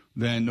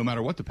 then no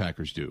matter what the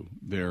Packers do,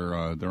 they're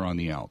on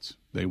the outs.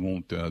 They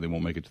won't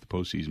make it to the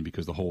postseason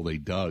because the hole they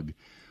dug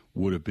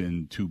would have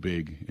been too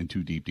big and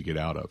too deep to get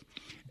out of.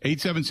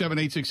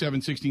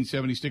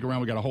 877-867-1670. Stick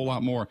around. We got a whole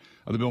lot more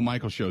of the Bill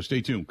Michaels Show.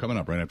 Stay tuned. Coming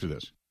up right after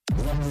this.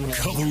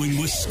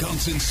 Covering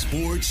Wisconsin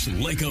sports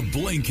like a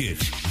blanket.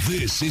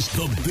 This is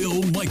the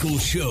Bill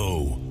Michaels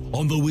Show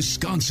on the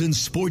Wisconsin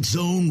Sports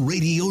Zone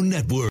Radio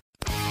Network.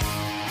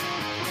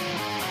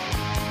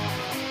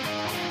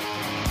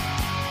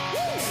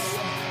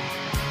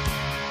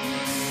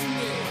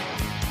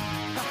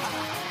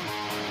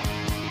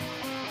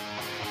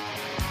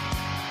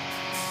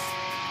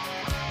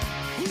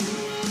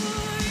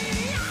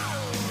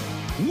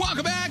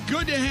 Welcome back.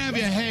 Good to have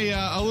you. Hey,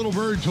 a little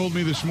bird told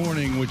me this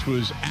morning, which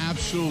was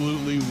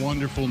absolutely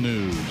wonderful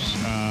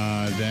news,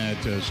 that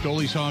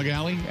Stoley's Hog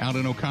Alley out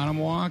in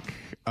Oconomowoc,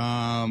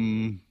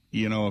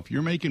 if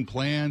you're making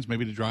plans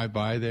maybe to drive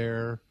by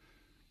there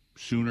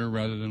sooner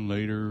rather than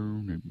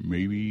later,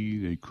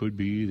 maybe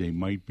they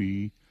might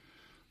be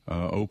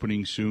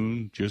opening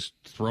soon. Just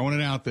throwing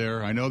it out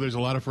there. I know there's a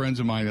lot of friends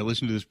of mine that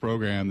listen to this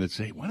program that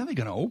say, when are they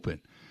going to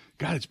open?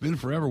 God, it's been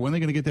forever. When are they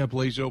going to get that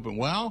place open?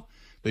 Well,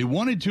 they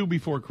wanted to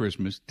before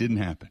Christmas. Didn't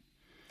happen.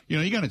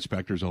 You got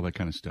inspectors, all that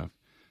kind of stuff.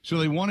 So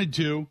they wanted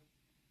to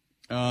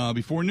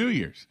before New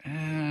Year's. I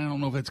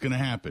don't know if that's going to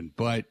happen,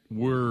 but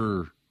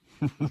we're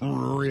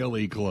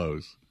really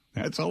close.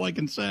 That's all I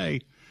can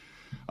say.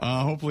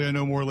 Hopefully I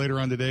know more later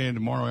on today and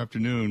tomorrow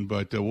afternoon,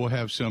 but we'll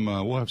have some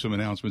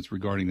announcements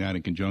regarding that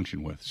in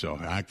conjunction with. So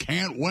I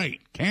can't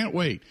wait.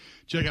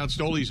 Check out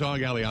Stoley's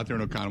Hog Alley out there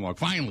in Oconomowoc.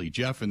 Finally,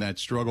 Jeff and that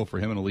struggle for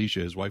him and Alicia,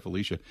 his wife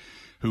Alicia,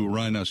 who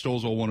run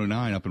Stoles Old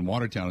 109 up in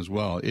Watertown as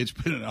well. It's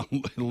been a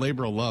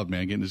labor of love,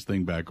 man, getting this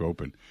thing back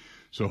open.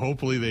 So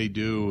hopefully they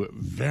do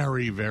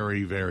very,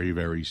 very, very,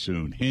 very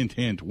soon. Hint,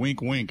 hint,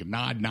 wink, wink,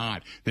 nod,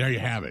 nod. There you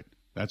have it.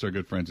 That's our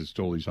good friends at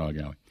Stoley's Hog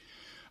Alley.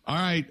 All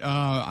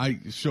right,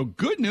 so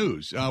good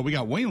news. We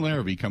got Wayne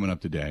Larrivee coming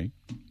up today,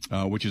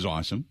 which is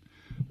awesome.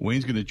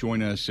 Wayne's going to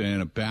join us in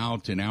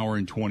about an hour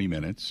and 20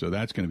 minutes, so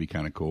that's going to be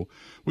kind of cool.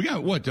 We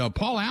got,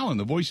 Paul Allen,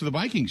 the voice of the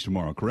Vikings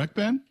tomorrow, correct,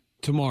 Ben?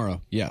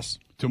 Tomorrow, yes.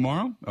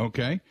 Tomorrow?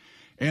 Okay.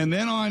 And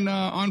then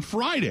on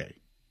Friday,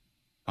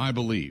 I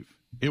believe,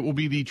 it will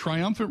be the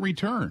triumphant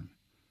return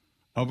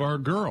of our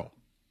girl,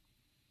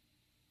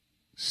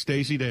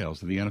 Stacey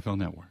Dales of the NFL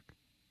Network.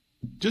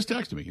 Just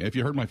texted me. If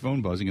you heard my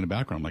phone buzzing in the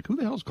background, I'm like, who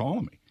the hell's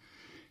calling me?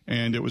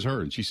 And it was her.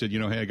 And she said,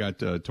 hey, I got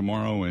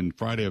tomorrow and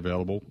Friday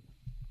available.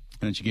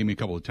 And then she gave me a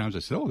couple of times. I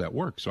said, that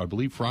works. So I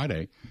believe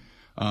Friday,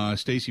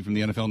 Stacey from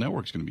the NFL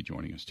Network is going to be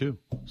joining us, too.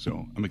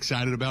 So I'm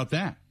excited about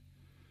that.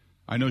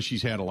 I know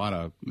she's had a lot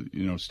of,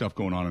 stuff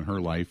going on in her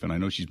life, and I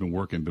know she's been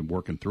working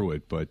through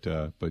it.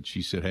 But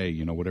she said, hey,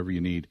 whatever you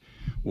need,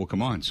 we'll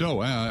come on. So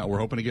we're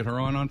hoping to get her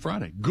on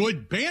Friday.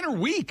 Good banner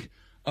week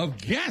of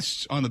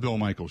guests on the Bill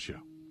Michaels Show.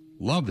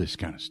 Love this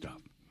kind of stuff.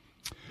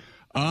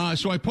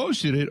 So I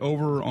posted it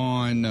over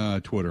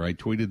on Twitter. I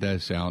tweeted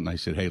this out, and I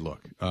said, hey,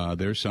 look,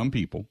 there's some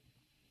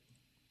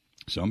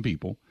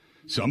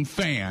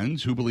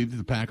fans who believe that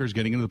the Packers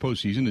getting into the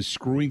postseason is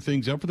screwing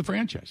things up for the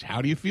franchise.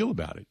 How do you feel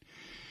about it?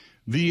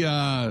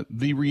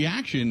 The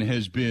reaction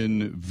has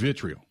been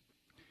vitriol.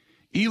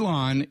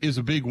 Elon is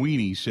a big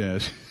weenie,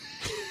 says.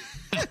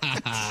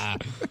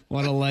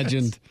 What a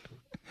legend.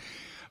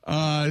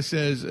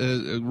 Says,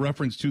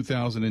 reference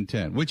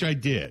 2010, which I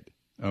did.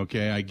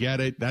 Okay, I get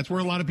it. That's where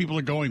a lot of people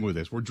are going with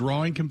this. We're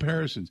drawing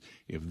comparisons.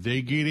 If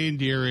they get in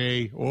there,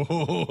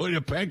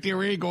 the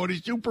Packers go to the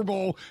Super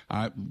Bowl.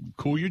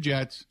 Cool your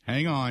jets.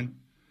 Hang on.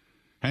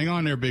 Hang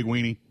on there, big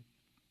weenie.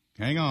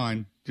 Hang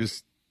on.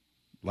 Just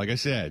like I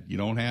said, you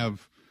don't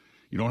have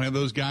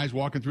those guys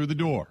walking through the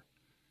door.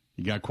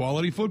 You got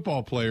quality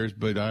football players,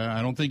 but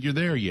I don't think you're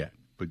there yet.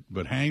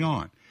 But hang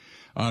on.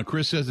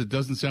 Chris says it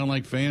doesn't sound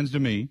like fans to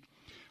me.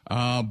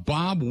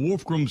 Bob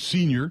Wolfgram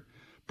Sr.,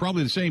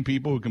 probably the same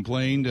people who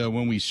complained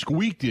when we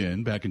squeaked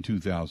in back in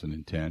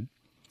 2010.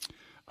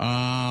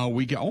 By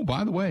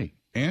the way,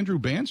 Andrew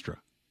Banstra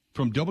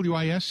from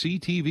WISC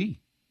TV,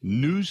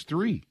 News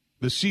 3,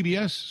 the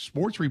CBS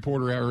sports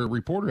reporter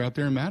out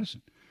there in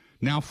Madison,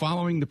 now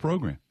following the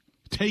program,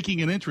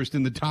 taking an interest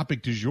in the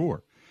topic du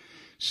jour,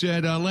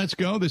 said, let's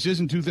go. This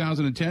isn't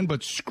 2010,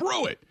 but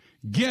screw it.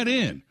 Get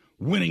in.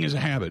 Winning is a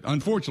habit.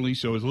 Unfortunately,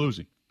 so is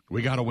losing.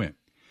 We got to win.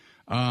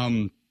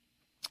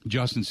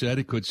 Justin said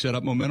it could set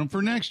up momentum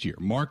for next year.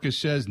 Marcus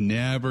says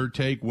never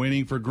take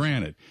winning for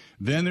granted.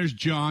 Then there's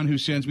John, who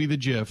sends me the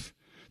GIF,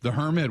 the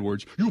Herm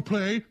Edwards. You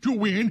play to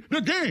win the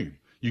game.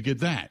 You get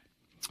that.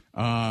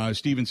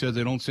 Steven says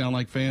they don't sound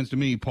like fans to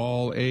me.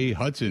 Paul A.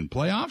 Hudson.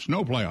 Playoffs?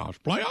 No playoffs.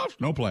 Playoffs?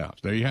 No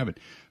playoffs. There you have it.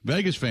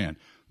 Vegas fan.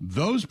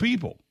 Those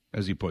people,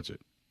 as he puts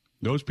it,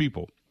 those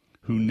people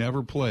who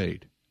never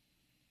played,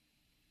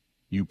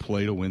 you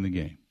play to win the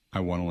game.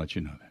 I want to let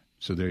you know that.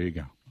 So there you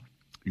go.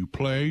 You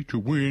play to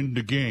win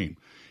the game.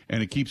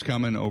 And it keeps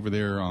coming over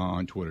there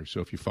on Twitter.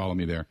 So if you follow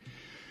me there,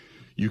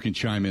 you can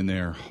chime in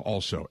there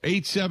also.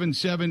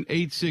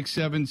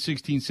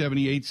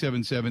 877-867-1670,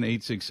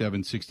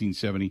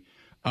 877-867-1670.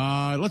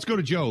 Let's go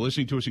to Joe,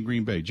 listening to us in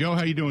Green Bay. Joe,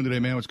 how you doing today,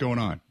 man? What's going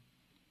on?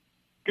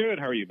 Good.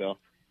 How are you, Bill?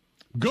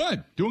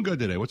 Good. Doing good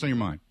today. What's on your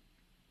mind?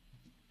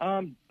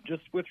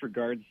 Just with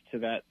regards to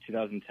that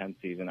 2010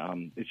 season,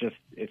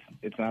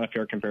 it's not a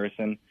fair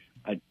comparison.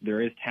 There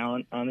is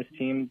talent on this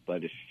team,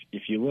 but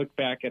if you look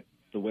back at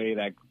the way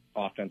that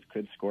offense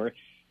could score,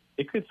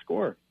 it could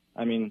score.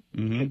 I mean,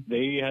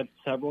 They had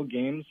several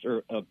games,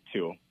 or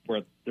two,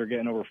 where they're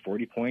getting over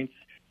 40 points,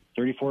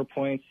 34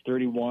 points,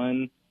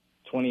 31,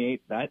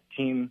 28. That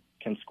team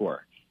can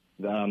score.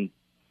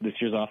 This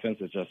year's offense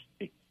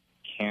it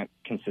can't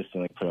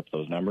consistently put up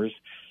those numbers.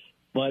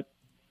 But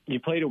you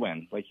play to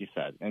win, like you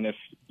said. And if,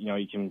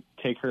 you can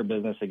take care of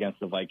business against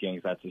the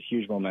Vikings, that's a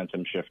huge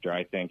momentum shifter,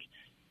 I think.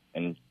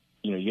 And,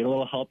 you get a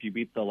little help. You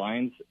beat the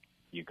Lions.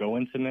 You go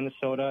into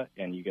Minnesota,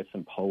 and you get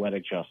some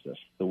poetic justice.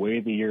 The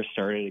way the year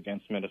started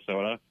against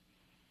Minnesota,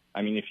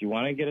 I mean, if you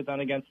want to get it done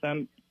against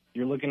them,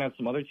 you're looking at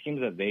some other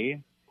teams that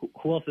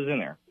who else is in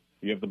there?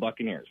 You have the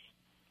Buccaneers.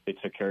 They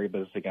took care of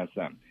business against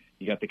them.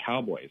 You got the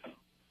Cowboys.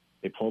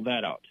 They pulled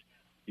that out.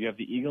 You have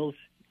the Eagles.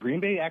 Green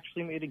Bay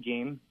actually made a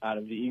game out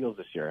of the Eagles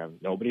this year.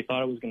 Nobody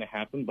thought it was going to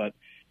happen, but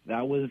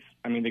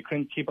they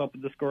couldn't keep up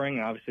with the scoring.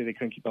 Obviously, they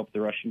couldn't keep up with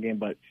the rushing game,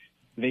 but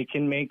they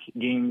can make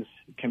games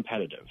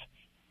competitive.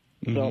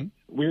 Mm-hmm. So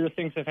weirder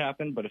things have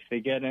happened, but if they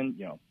get in,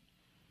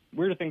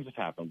 weirder things have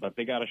happened, but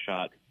they got a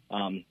shot.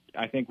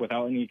 I think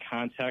without any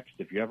context,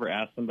 if you ever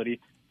ask somebody,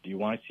 do you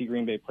want to see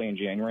Green Bay play in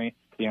January?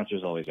 The answer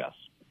is always yes.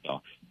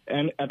 So,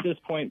 and at this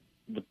point,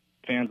 the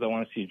fans that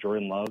want to see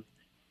Jordan Love,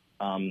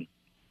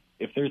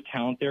 if there's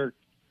talent there,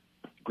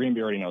 Green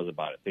Bay already knows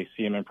about it. They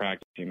see him in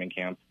practice, see him in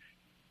camp.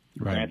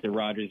 Right. Granted,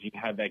 Rodgers, you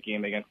had that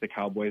game against the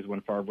Cowboys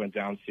when Favre went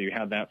down, so you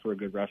had that for a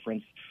good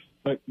reference.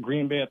 But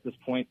Green Bay at this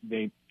point,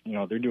 they're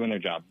doing their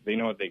job. They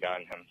know what they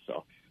got in him.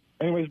 So,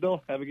 anyways,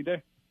 Bill, have a good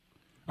day.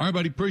 All right,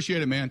 buddy.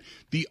 Appreciate it, man.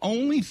 The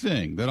only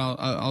thing that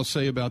I'll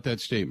say about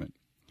that statement,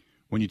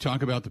 when you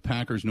talk about the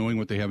Packers knowing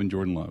what they have in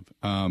Jordan Love,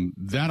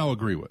 that I'll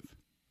agree with.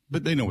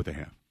 But they know what they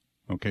have.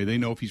 Okay, they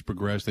know if he's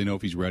progressed. They know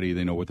if he's ready.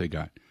 They know what they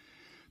got.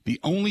 The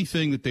only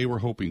thing that they were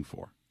hoping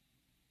for,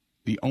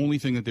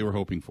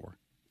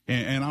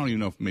 and I don't even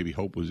know if maybe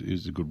hope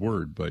is a good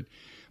word, but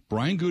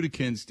Brian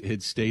Gutekunst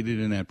had stated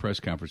in that press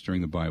conference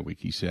during the bye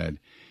week, he said,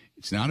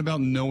 it's not about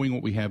knowing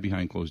what we have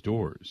behind closed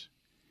doors.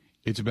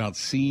 It's about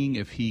seeing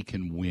if he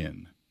can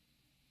win.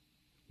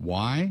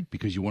 Why?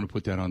 Because you want to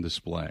put that on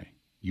display.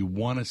 You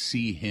want to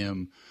see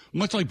him,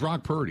 much like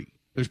Brock Purdy.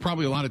 There's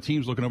probably a lot of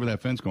teams looking over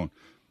that fence going,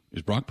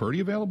 is Brock Purdy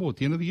available at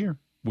the end of the year?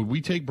 Would we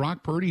take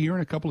Brock Purdy here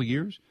in a couple of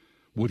years?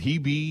 Would he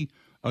be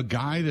a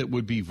guy that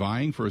would be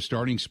vying for a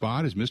starting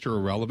spot as Mr.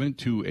 Irrelevant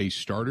to a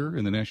starter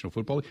in the National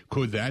Football League?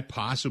 Could that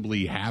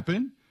possibly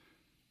happen?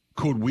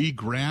 Could we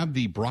grab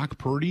the Brock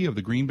Purdy of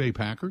the Green Bay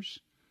Packers?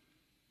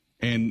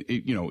 And,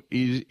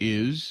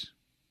 is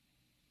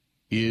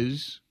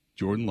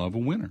Jordan Love a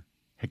winner?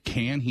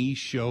 Can he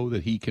show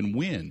that he can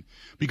win?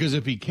 Because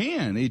if he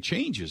can, it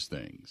changes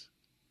things.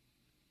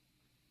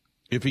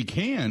 If he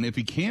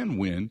can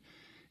win,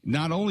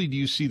 not only do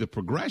you see the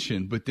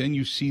progression, but then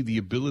you see the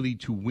ability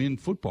to win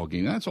football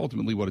games. That's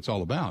ultimately what it's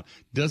all about.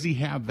 Does he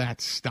have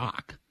that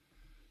stock,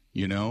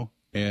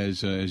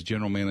 as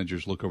general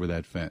managers look over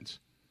that fence?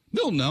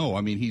 They'll know.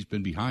 I mean, he's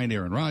been behind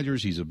Aaron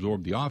Rodgers. He's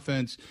absorbed the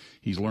offense.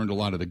 He's learned a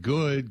lot of the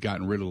good,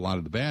 gotten rid of a lot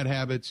of the bad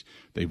habits.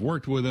 They've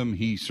worked with him.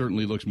 He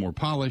certainly looks more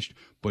polished,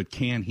 but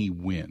can he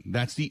win?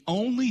 That's the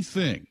only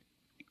thing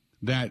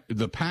that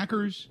the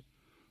Packers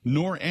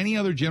nor any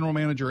other general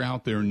manager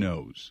out there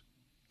knows.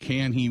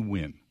 Can he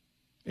win?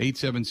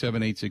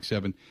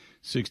 877-867-1670,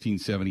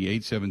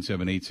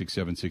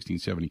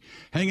 877-867-1670.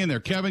 Hang in there.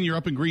 Kevin, you're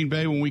up in Green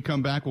Bay. When we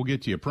come back, we'll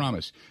get to you.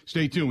 Promise.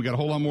 Stay tuned. We got a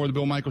whole lot more of the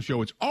Bill Michaels Show.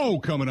 It's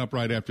coming up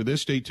right after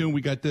this. Stay tuned.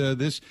 We got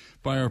this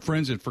by our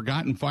friends at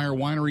Forgotten Fire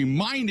Winery,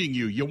 reminding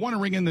you want to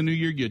ring in the new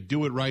year, you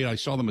do it right. I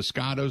saw the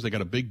Moscatos. They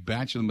got a big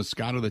batch of the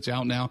Moscato that's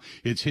out now.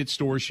 It's hit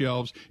store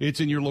shelves. It's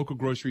in your local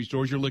grocery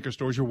stores, your liquor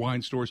stores, your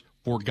wine stores.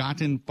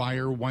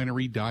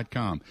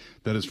 ForgottenFireWinery.com.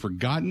 That is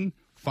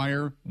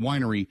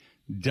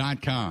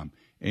ForgottenFireWinery.com.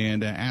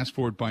 And ask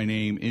for it by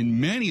name in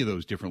many of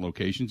those different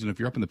locations. And if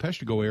you're up in the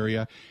Peshtigo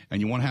area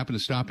and you want to happen to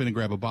stop in and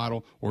grab a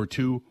bottle or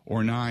 2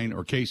 or 9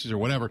 or cases or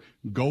whatever,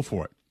 go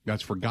for it.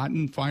 That's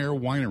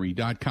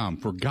ForgottenFireWinery.com.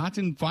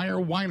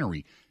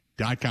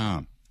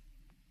 ForgottenFireWinery.com.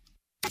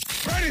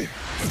 Ready?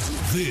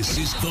 This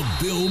is the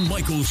Bill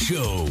Michaels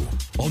Show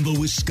on the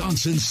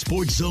Wisconsin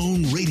Sports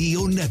Zone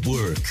Radio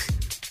Network.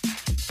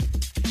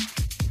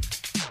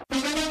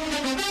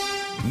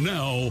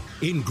 Now,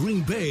 in Green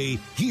Bay,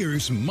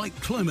 here's Mike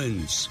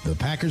Clemens. The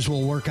Packers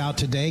will work out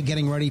today,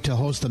 getting ready to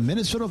host the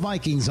Minnesota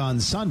Vikings on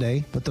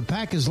Sunday, but the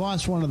Packers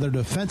lost one of their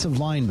defensive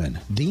linemen.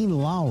 Dean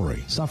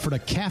Lowry suffered a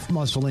calf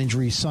muscle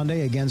injury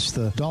Sunday against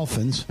the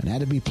Dolphins and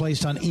had to be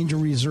placed on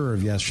injury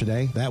reserve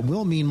yesterday. That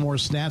will mean more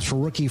snaps for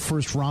rookie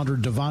first-rounder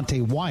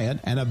Devontae Wyatt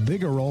and a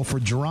bigger role for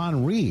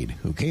Jerron Reed,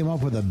 who came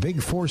up with a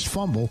big forced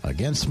fumble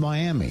against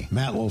Miami.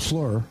 Matt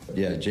LaFleur.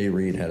 Yeah, Jay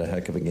Reed had a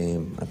heck of a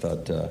game. I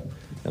thought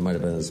that might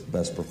have been his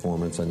best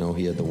performance. I know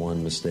he had the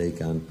one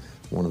mistake on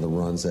one of the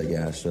runs that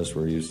gashed us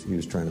where he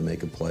was trying to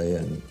make a play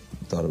and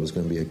thought it was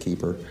going to be a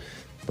keeper.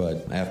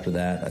 But after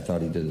that, I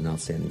thought he did an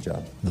outstanding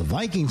job. The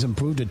Vikings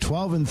improved to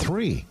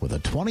 12-3 with a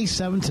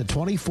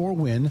 27-24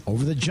 win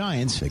over the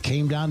Giants. It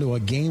came down to a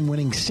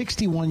game-winning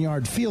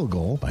 61-yard field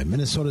goal by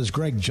Minnesota's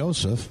Greg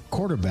Joseph,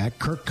 quarterback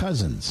Kirk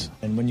Cousins.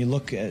 And when you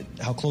look at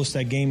how close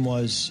that game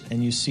was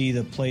and you see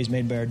the plays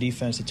made by our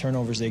defense, the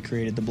turnovers they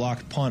created, the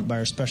blocked punt by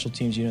our special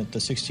teams unit, the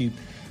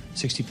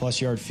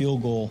 60-plus yard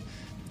field goal,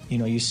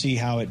 you see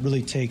how it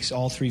really takes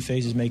all three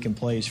phases making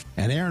plays.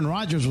 And Aaron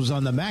Rodgers was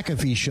on the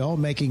McAfee Show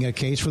making a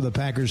case for the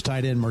Packers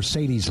tight end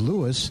Mercedes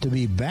Lewis to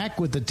be back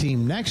with the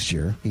team next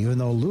year, even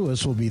though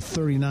Lewis will be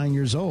 39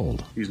 years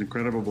old. He's an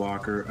incredible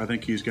blocker. I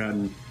think he's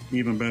gotten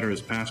even better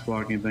as pass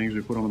blocking things. We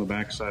put him on the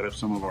backside of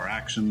some of our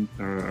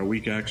our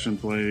weak action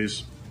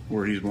plays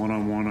where he's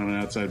one-on-one on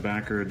an outside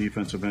backer, a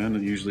defensive end,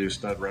 and usually a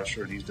stud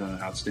rusher, and he's done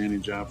an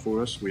outstanding job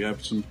for us. We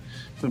have some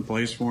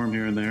plays for him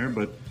here and there,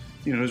 but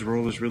his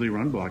role is really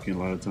run blocking a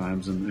lot of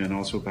times and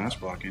also pass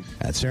blocking.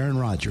 That's Aaron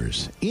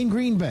Rodgers. In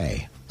Green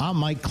Bay, I'm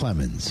Mike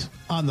Clemens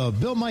on the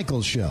Bill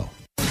Michaels Show.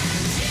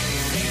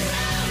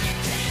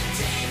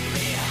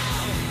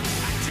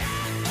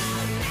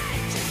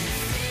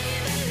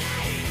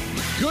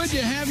 Good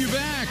to have you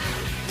back.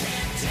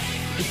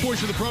 This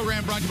portion of the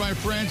program brought to you by our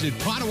friends at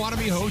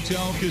Potawatomi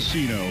Hotel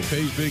Casino.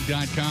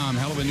 PaysBig.com.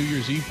 Hell of a New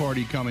Year's Eve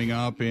party coming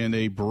up and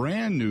a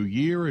brand new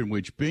year in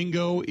which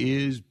bingo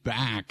is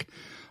back.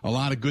 A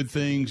lot of good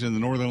things in the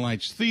Northern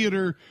Lights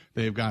Theater.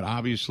 They've got,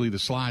 obviously, the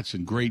slots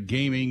and great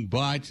gaming,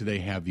 but they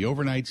have the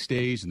overnight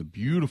stays and the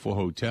beautiful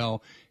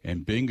hotel,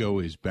 and bingo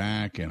is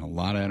back and a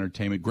lot of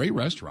entertainment. Great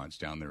restaurants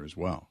down there as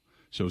well.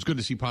 So it's good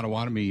to see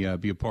Potawatomi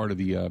be a part of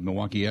the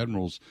Milwaukee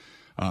Admirals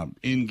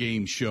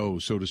in-game show,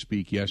 so to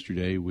speak,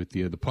 yesterday with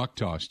the puck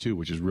toss, too,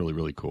 which is really,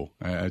 really cool.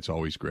 It's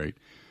always great.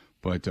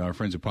 But our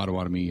friends at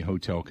Potawatomi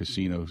Hotel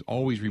Casino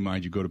always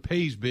remind you, go to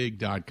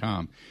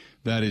PaysBig.com.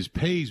 That is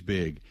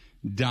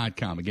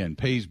PaysBig.com. Again,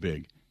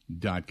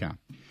 PaysBig.com.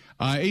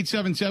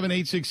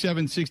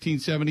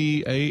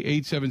 877-867-1670,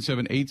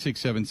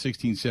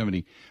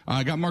 877-867-1670.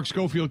 I got Mark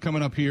Schofield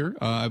coming up here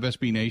of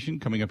SB Nation,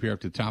 coming up here up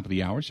to the top of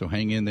the hour, so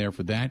hang in there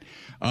for that.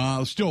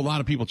 Still a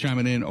lot of people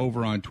chiming in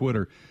over on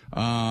Twitter.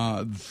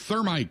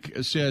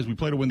 Thermike says, we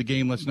play to win the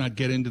game. Let's not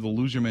get into the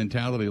loser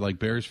mentality like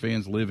Bears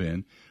fans live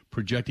in.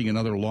 Projecting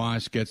another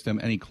loss gets them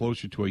any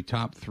closer to a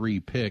top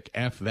 3 pick.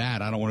 F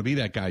that. I don't want to be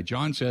that guy.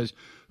 John says,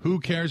 who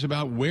cares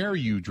about where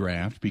you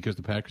draft? Because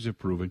the Packers have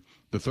proven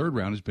the third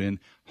round has been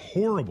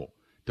horrible.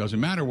 Doesn't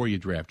matter where you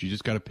draft. You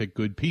just got to pick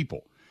good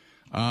people.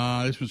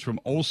 This was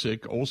from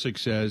Olsick. Olsick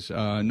says,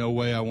 no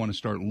way I want to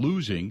start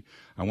losing.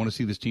 I want to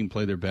see this team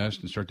play their best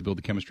and start to build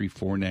the chemistry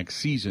for next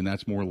season.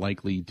 That's more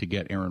likely to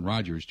get Aaron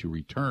Rodgers to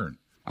return.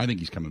 I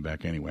think he's coming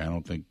back anyway. I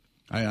think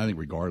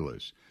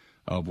regardless.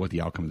 of what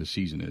the outcome of the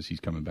season is. He's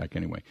coming back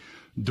anyway.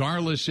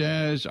 Darla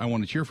says, I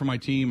want to cheer for my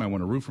team. I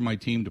want to root for my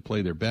team to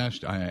play their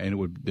best.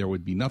 There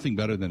would be nothing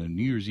better than a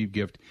New Year's Eve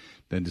gift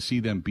than to see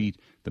them beat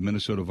the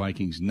Minnesota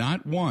Vikings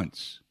not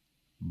once,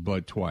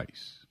 but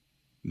twice.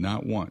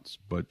 Not once,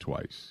 but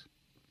twice.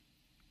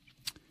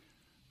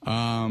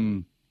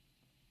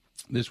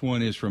 This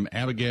one is from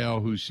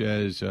Abigail, who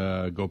says,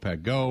 go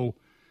Pack Go.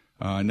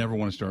 I never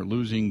want to start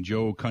losing.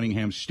 Joe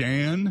Cunningham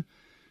Stan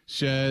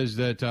says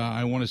that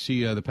I want to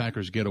see the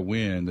Packers get a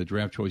win. The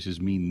draft choices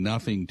mean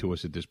nothing to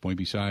us at this point.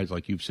 Besides,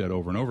 like you've said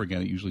over and over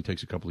again, it usually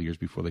takes a couple of years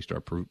before they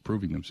start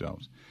proving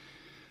themselves.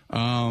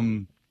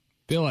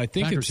 Bill, I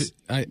think Packers,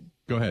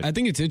 go ahead. I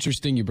think it's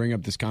interesting you bring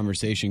up this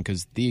conversation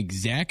because the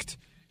exact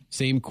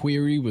same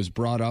query was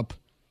brought up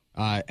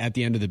at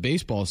the end of the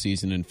baseball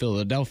season in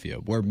Philadelphia,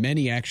 where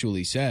many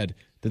actually said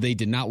that they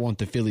did not want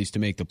the Phillies to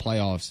make the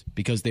playoffs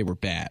because they were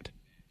bad.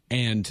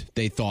 And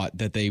they thought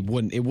that it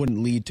wouldn't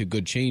lead to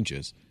good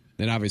changes.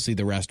 Then obviously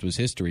the rest was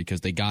history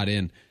because they got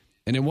in.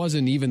 And it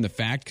wasn't even the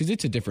fact, because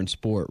it's a different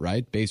sport,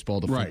 right?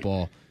 Baseball to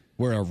football,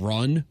 where a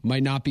run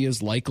might not be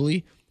as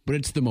likely, but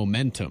it's the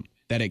momentum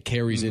that it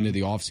carries into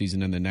the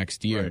offseason and the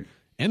next year. Right.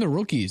 And the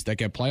rookies that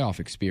get playoff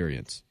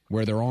experience,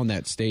 where they're on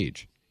that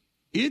stage.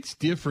 It's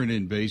different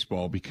in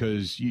baseball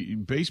because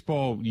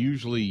baseball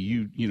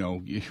usually,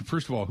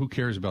 first of all, who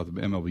cares about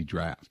the MLB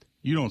draft?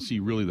 You don't see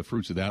really the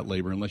fruits of that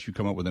labor unless you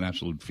come up with an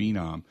absolute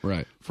phenom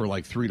for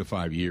like 3 to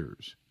 5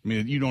 years. I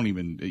mean, you don't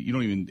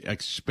even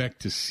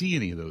expect to see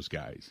any of those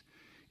guys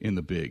in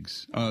the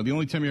bigs. The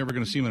only time you're ever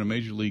going to see them in a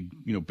major league,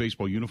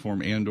 baseball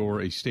uniform and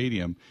or a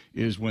stadium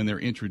is when they're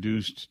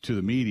introduced to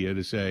the media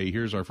to say,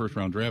 "Here's our first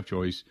round draft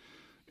choice,"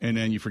 and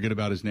then you forget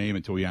about his name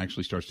until he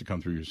actually starts to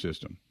come through your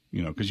system.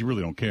 Because you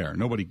really don't care.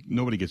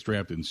 Nobody gets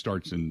drafted and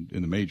starts in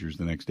the majors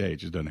the next day. It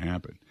just doesn't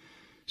happen.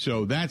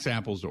 So that's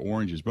apples to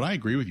oranges. But I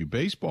agree with you.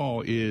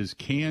 Baseball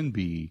can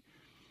be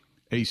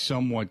a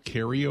somewhat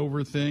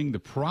carryover thing. The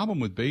problem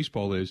with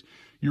baseball is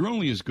you're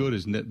only as good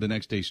as the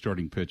next day's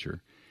starting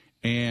pitcher.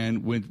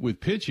 And with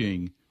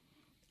pitching,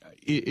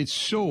 it's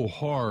so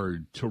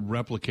hard to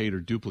replicate or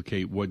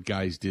duplicate what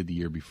guys did the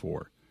year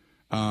before.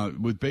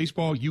 With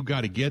baseball, you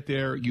got to get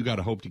there, you got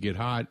to hope to get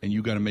hot, and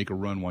you got to make a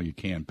run while you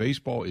can.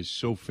 Baseball is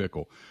so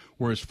fickle.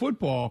 Whereas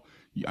football,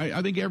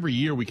 I think every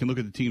year we can look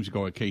at the teams and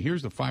go, okay,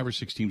 here's the 5 or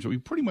 6 teams that we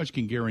pretty much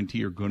can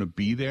guarantee are going to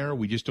be there.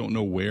 We just don't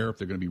know where, if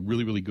they're going to be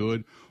really, really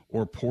good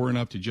or poor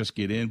enough to just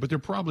get in, but they're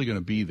probably going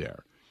to be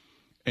there.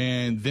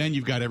 And then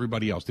you've got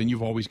everybody else. Then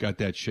you've always got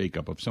that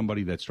shakeup of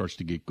somebody that starts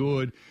to get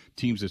good,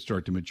 teams that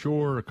start to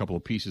mature, a couple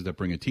of pieces that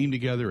bring a team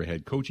together, a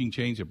head coaching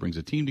change that brings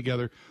a team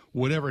together,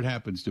 whatever it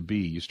happens to be.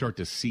 You start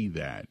to see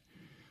that.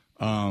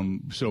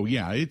 So,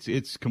 yeah,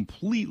 it's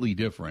completely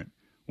different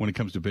when it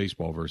comes to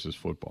baseball versus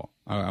football.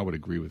 I would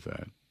agree with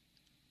that.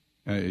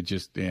 It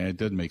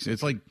doesn't make sense.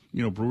 It's like,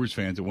 Brewers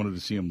fans that wanted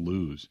to see them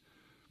lose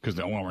because,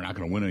 we're not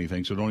going to win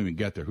anything, so don't even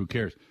get there. Who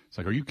cares? It's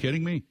like, are you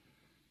kidding me?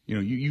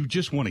 You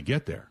just want to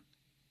get there.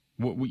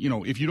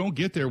 If you don't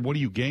get there, what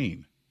do you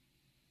gain?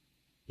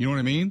 You know what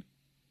I mean?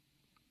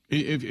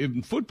 If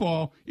in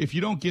football, if you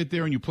don't get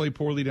there and you play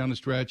poorly down the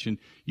stretch and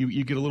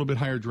you get a little bit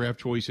higher draft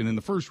choice, and in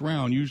the first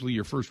round, usually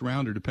your first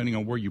rounder, depending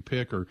on where you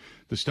pick or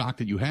the stock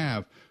that you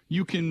have,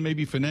 you can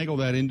maybe finagle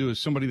that into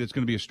somebody that's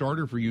going to be a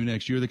starter for you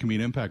next year that can be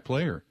an impact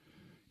player.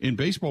 In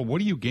baseball, what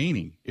are you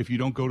gaining if you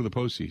don't go to the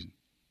postseason?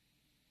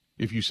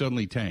 If you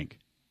suddenly tank?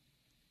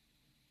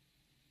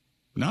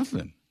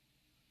 Nothing.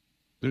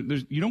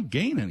 You don't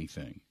gain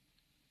anything.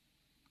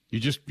 You're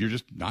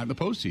just not in the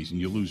postseason.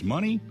 You lose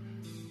money.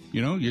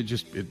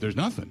 There's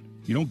nothing.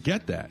 You don't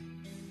get that.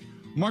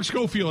 Mark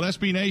Schofield,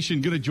 SB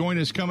Nation, going to join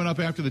us coming up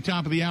after the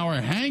top of the hour.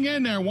 Hang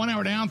in there. 1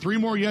 hour down, 3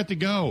 more yet to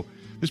go.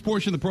 This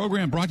portion of the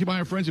program brought to you by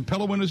our friends at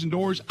Pella Windows and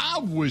Doors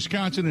of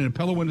Wisconsin and at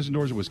Pella Windows and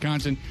Doors of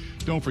Wisconsin.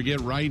 Don't forget,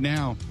 right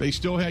now, you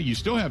still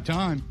have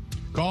time.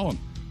 Call them.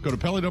 Go to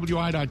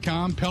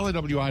PellaWI.com,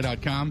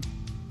 PellaWI.com,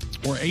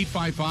 or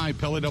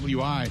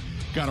 855-PellaWI.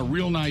 Got a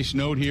real nice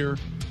note here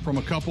from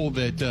a couple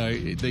that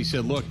they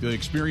said, look, the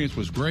experience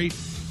was great.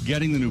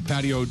 Getting the new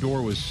patio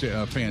door was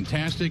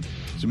fantastic.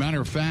 As a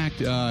matter of fact,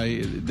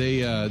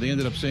 they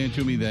ended up saying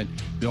to me that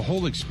the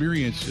whole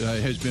experience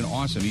has been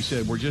awesome. He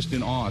said, we're just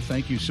in awe.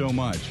 Thank you so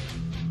much.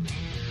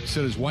 He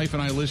said his wife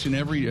and I listen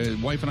every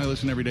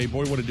day.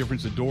 Boy, what a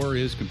difference the door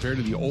is compared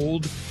to the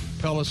old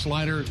Pella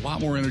slider. A lot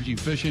more energy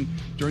efficient.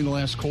 During the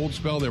last cold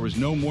spell, there was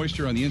no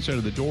moisture on the inside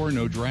of the door,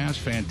 no drafts.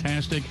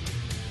 Fantastic.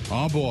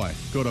 Oh, boy.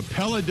 Go to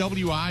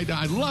PellaWI.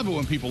 I love it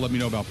when people let me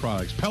know about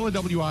products.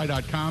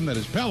 PellaWI.com. That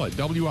is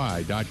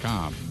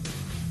PellaWI.com.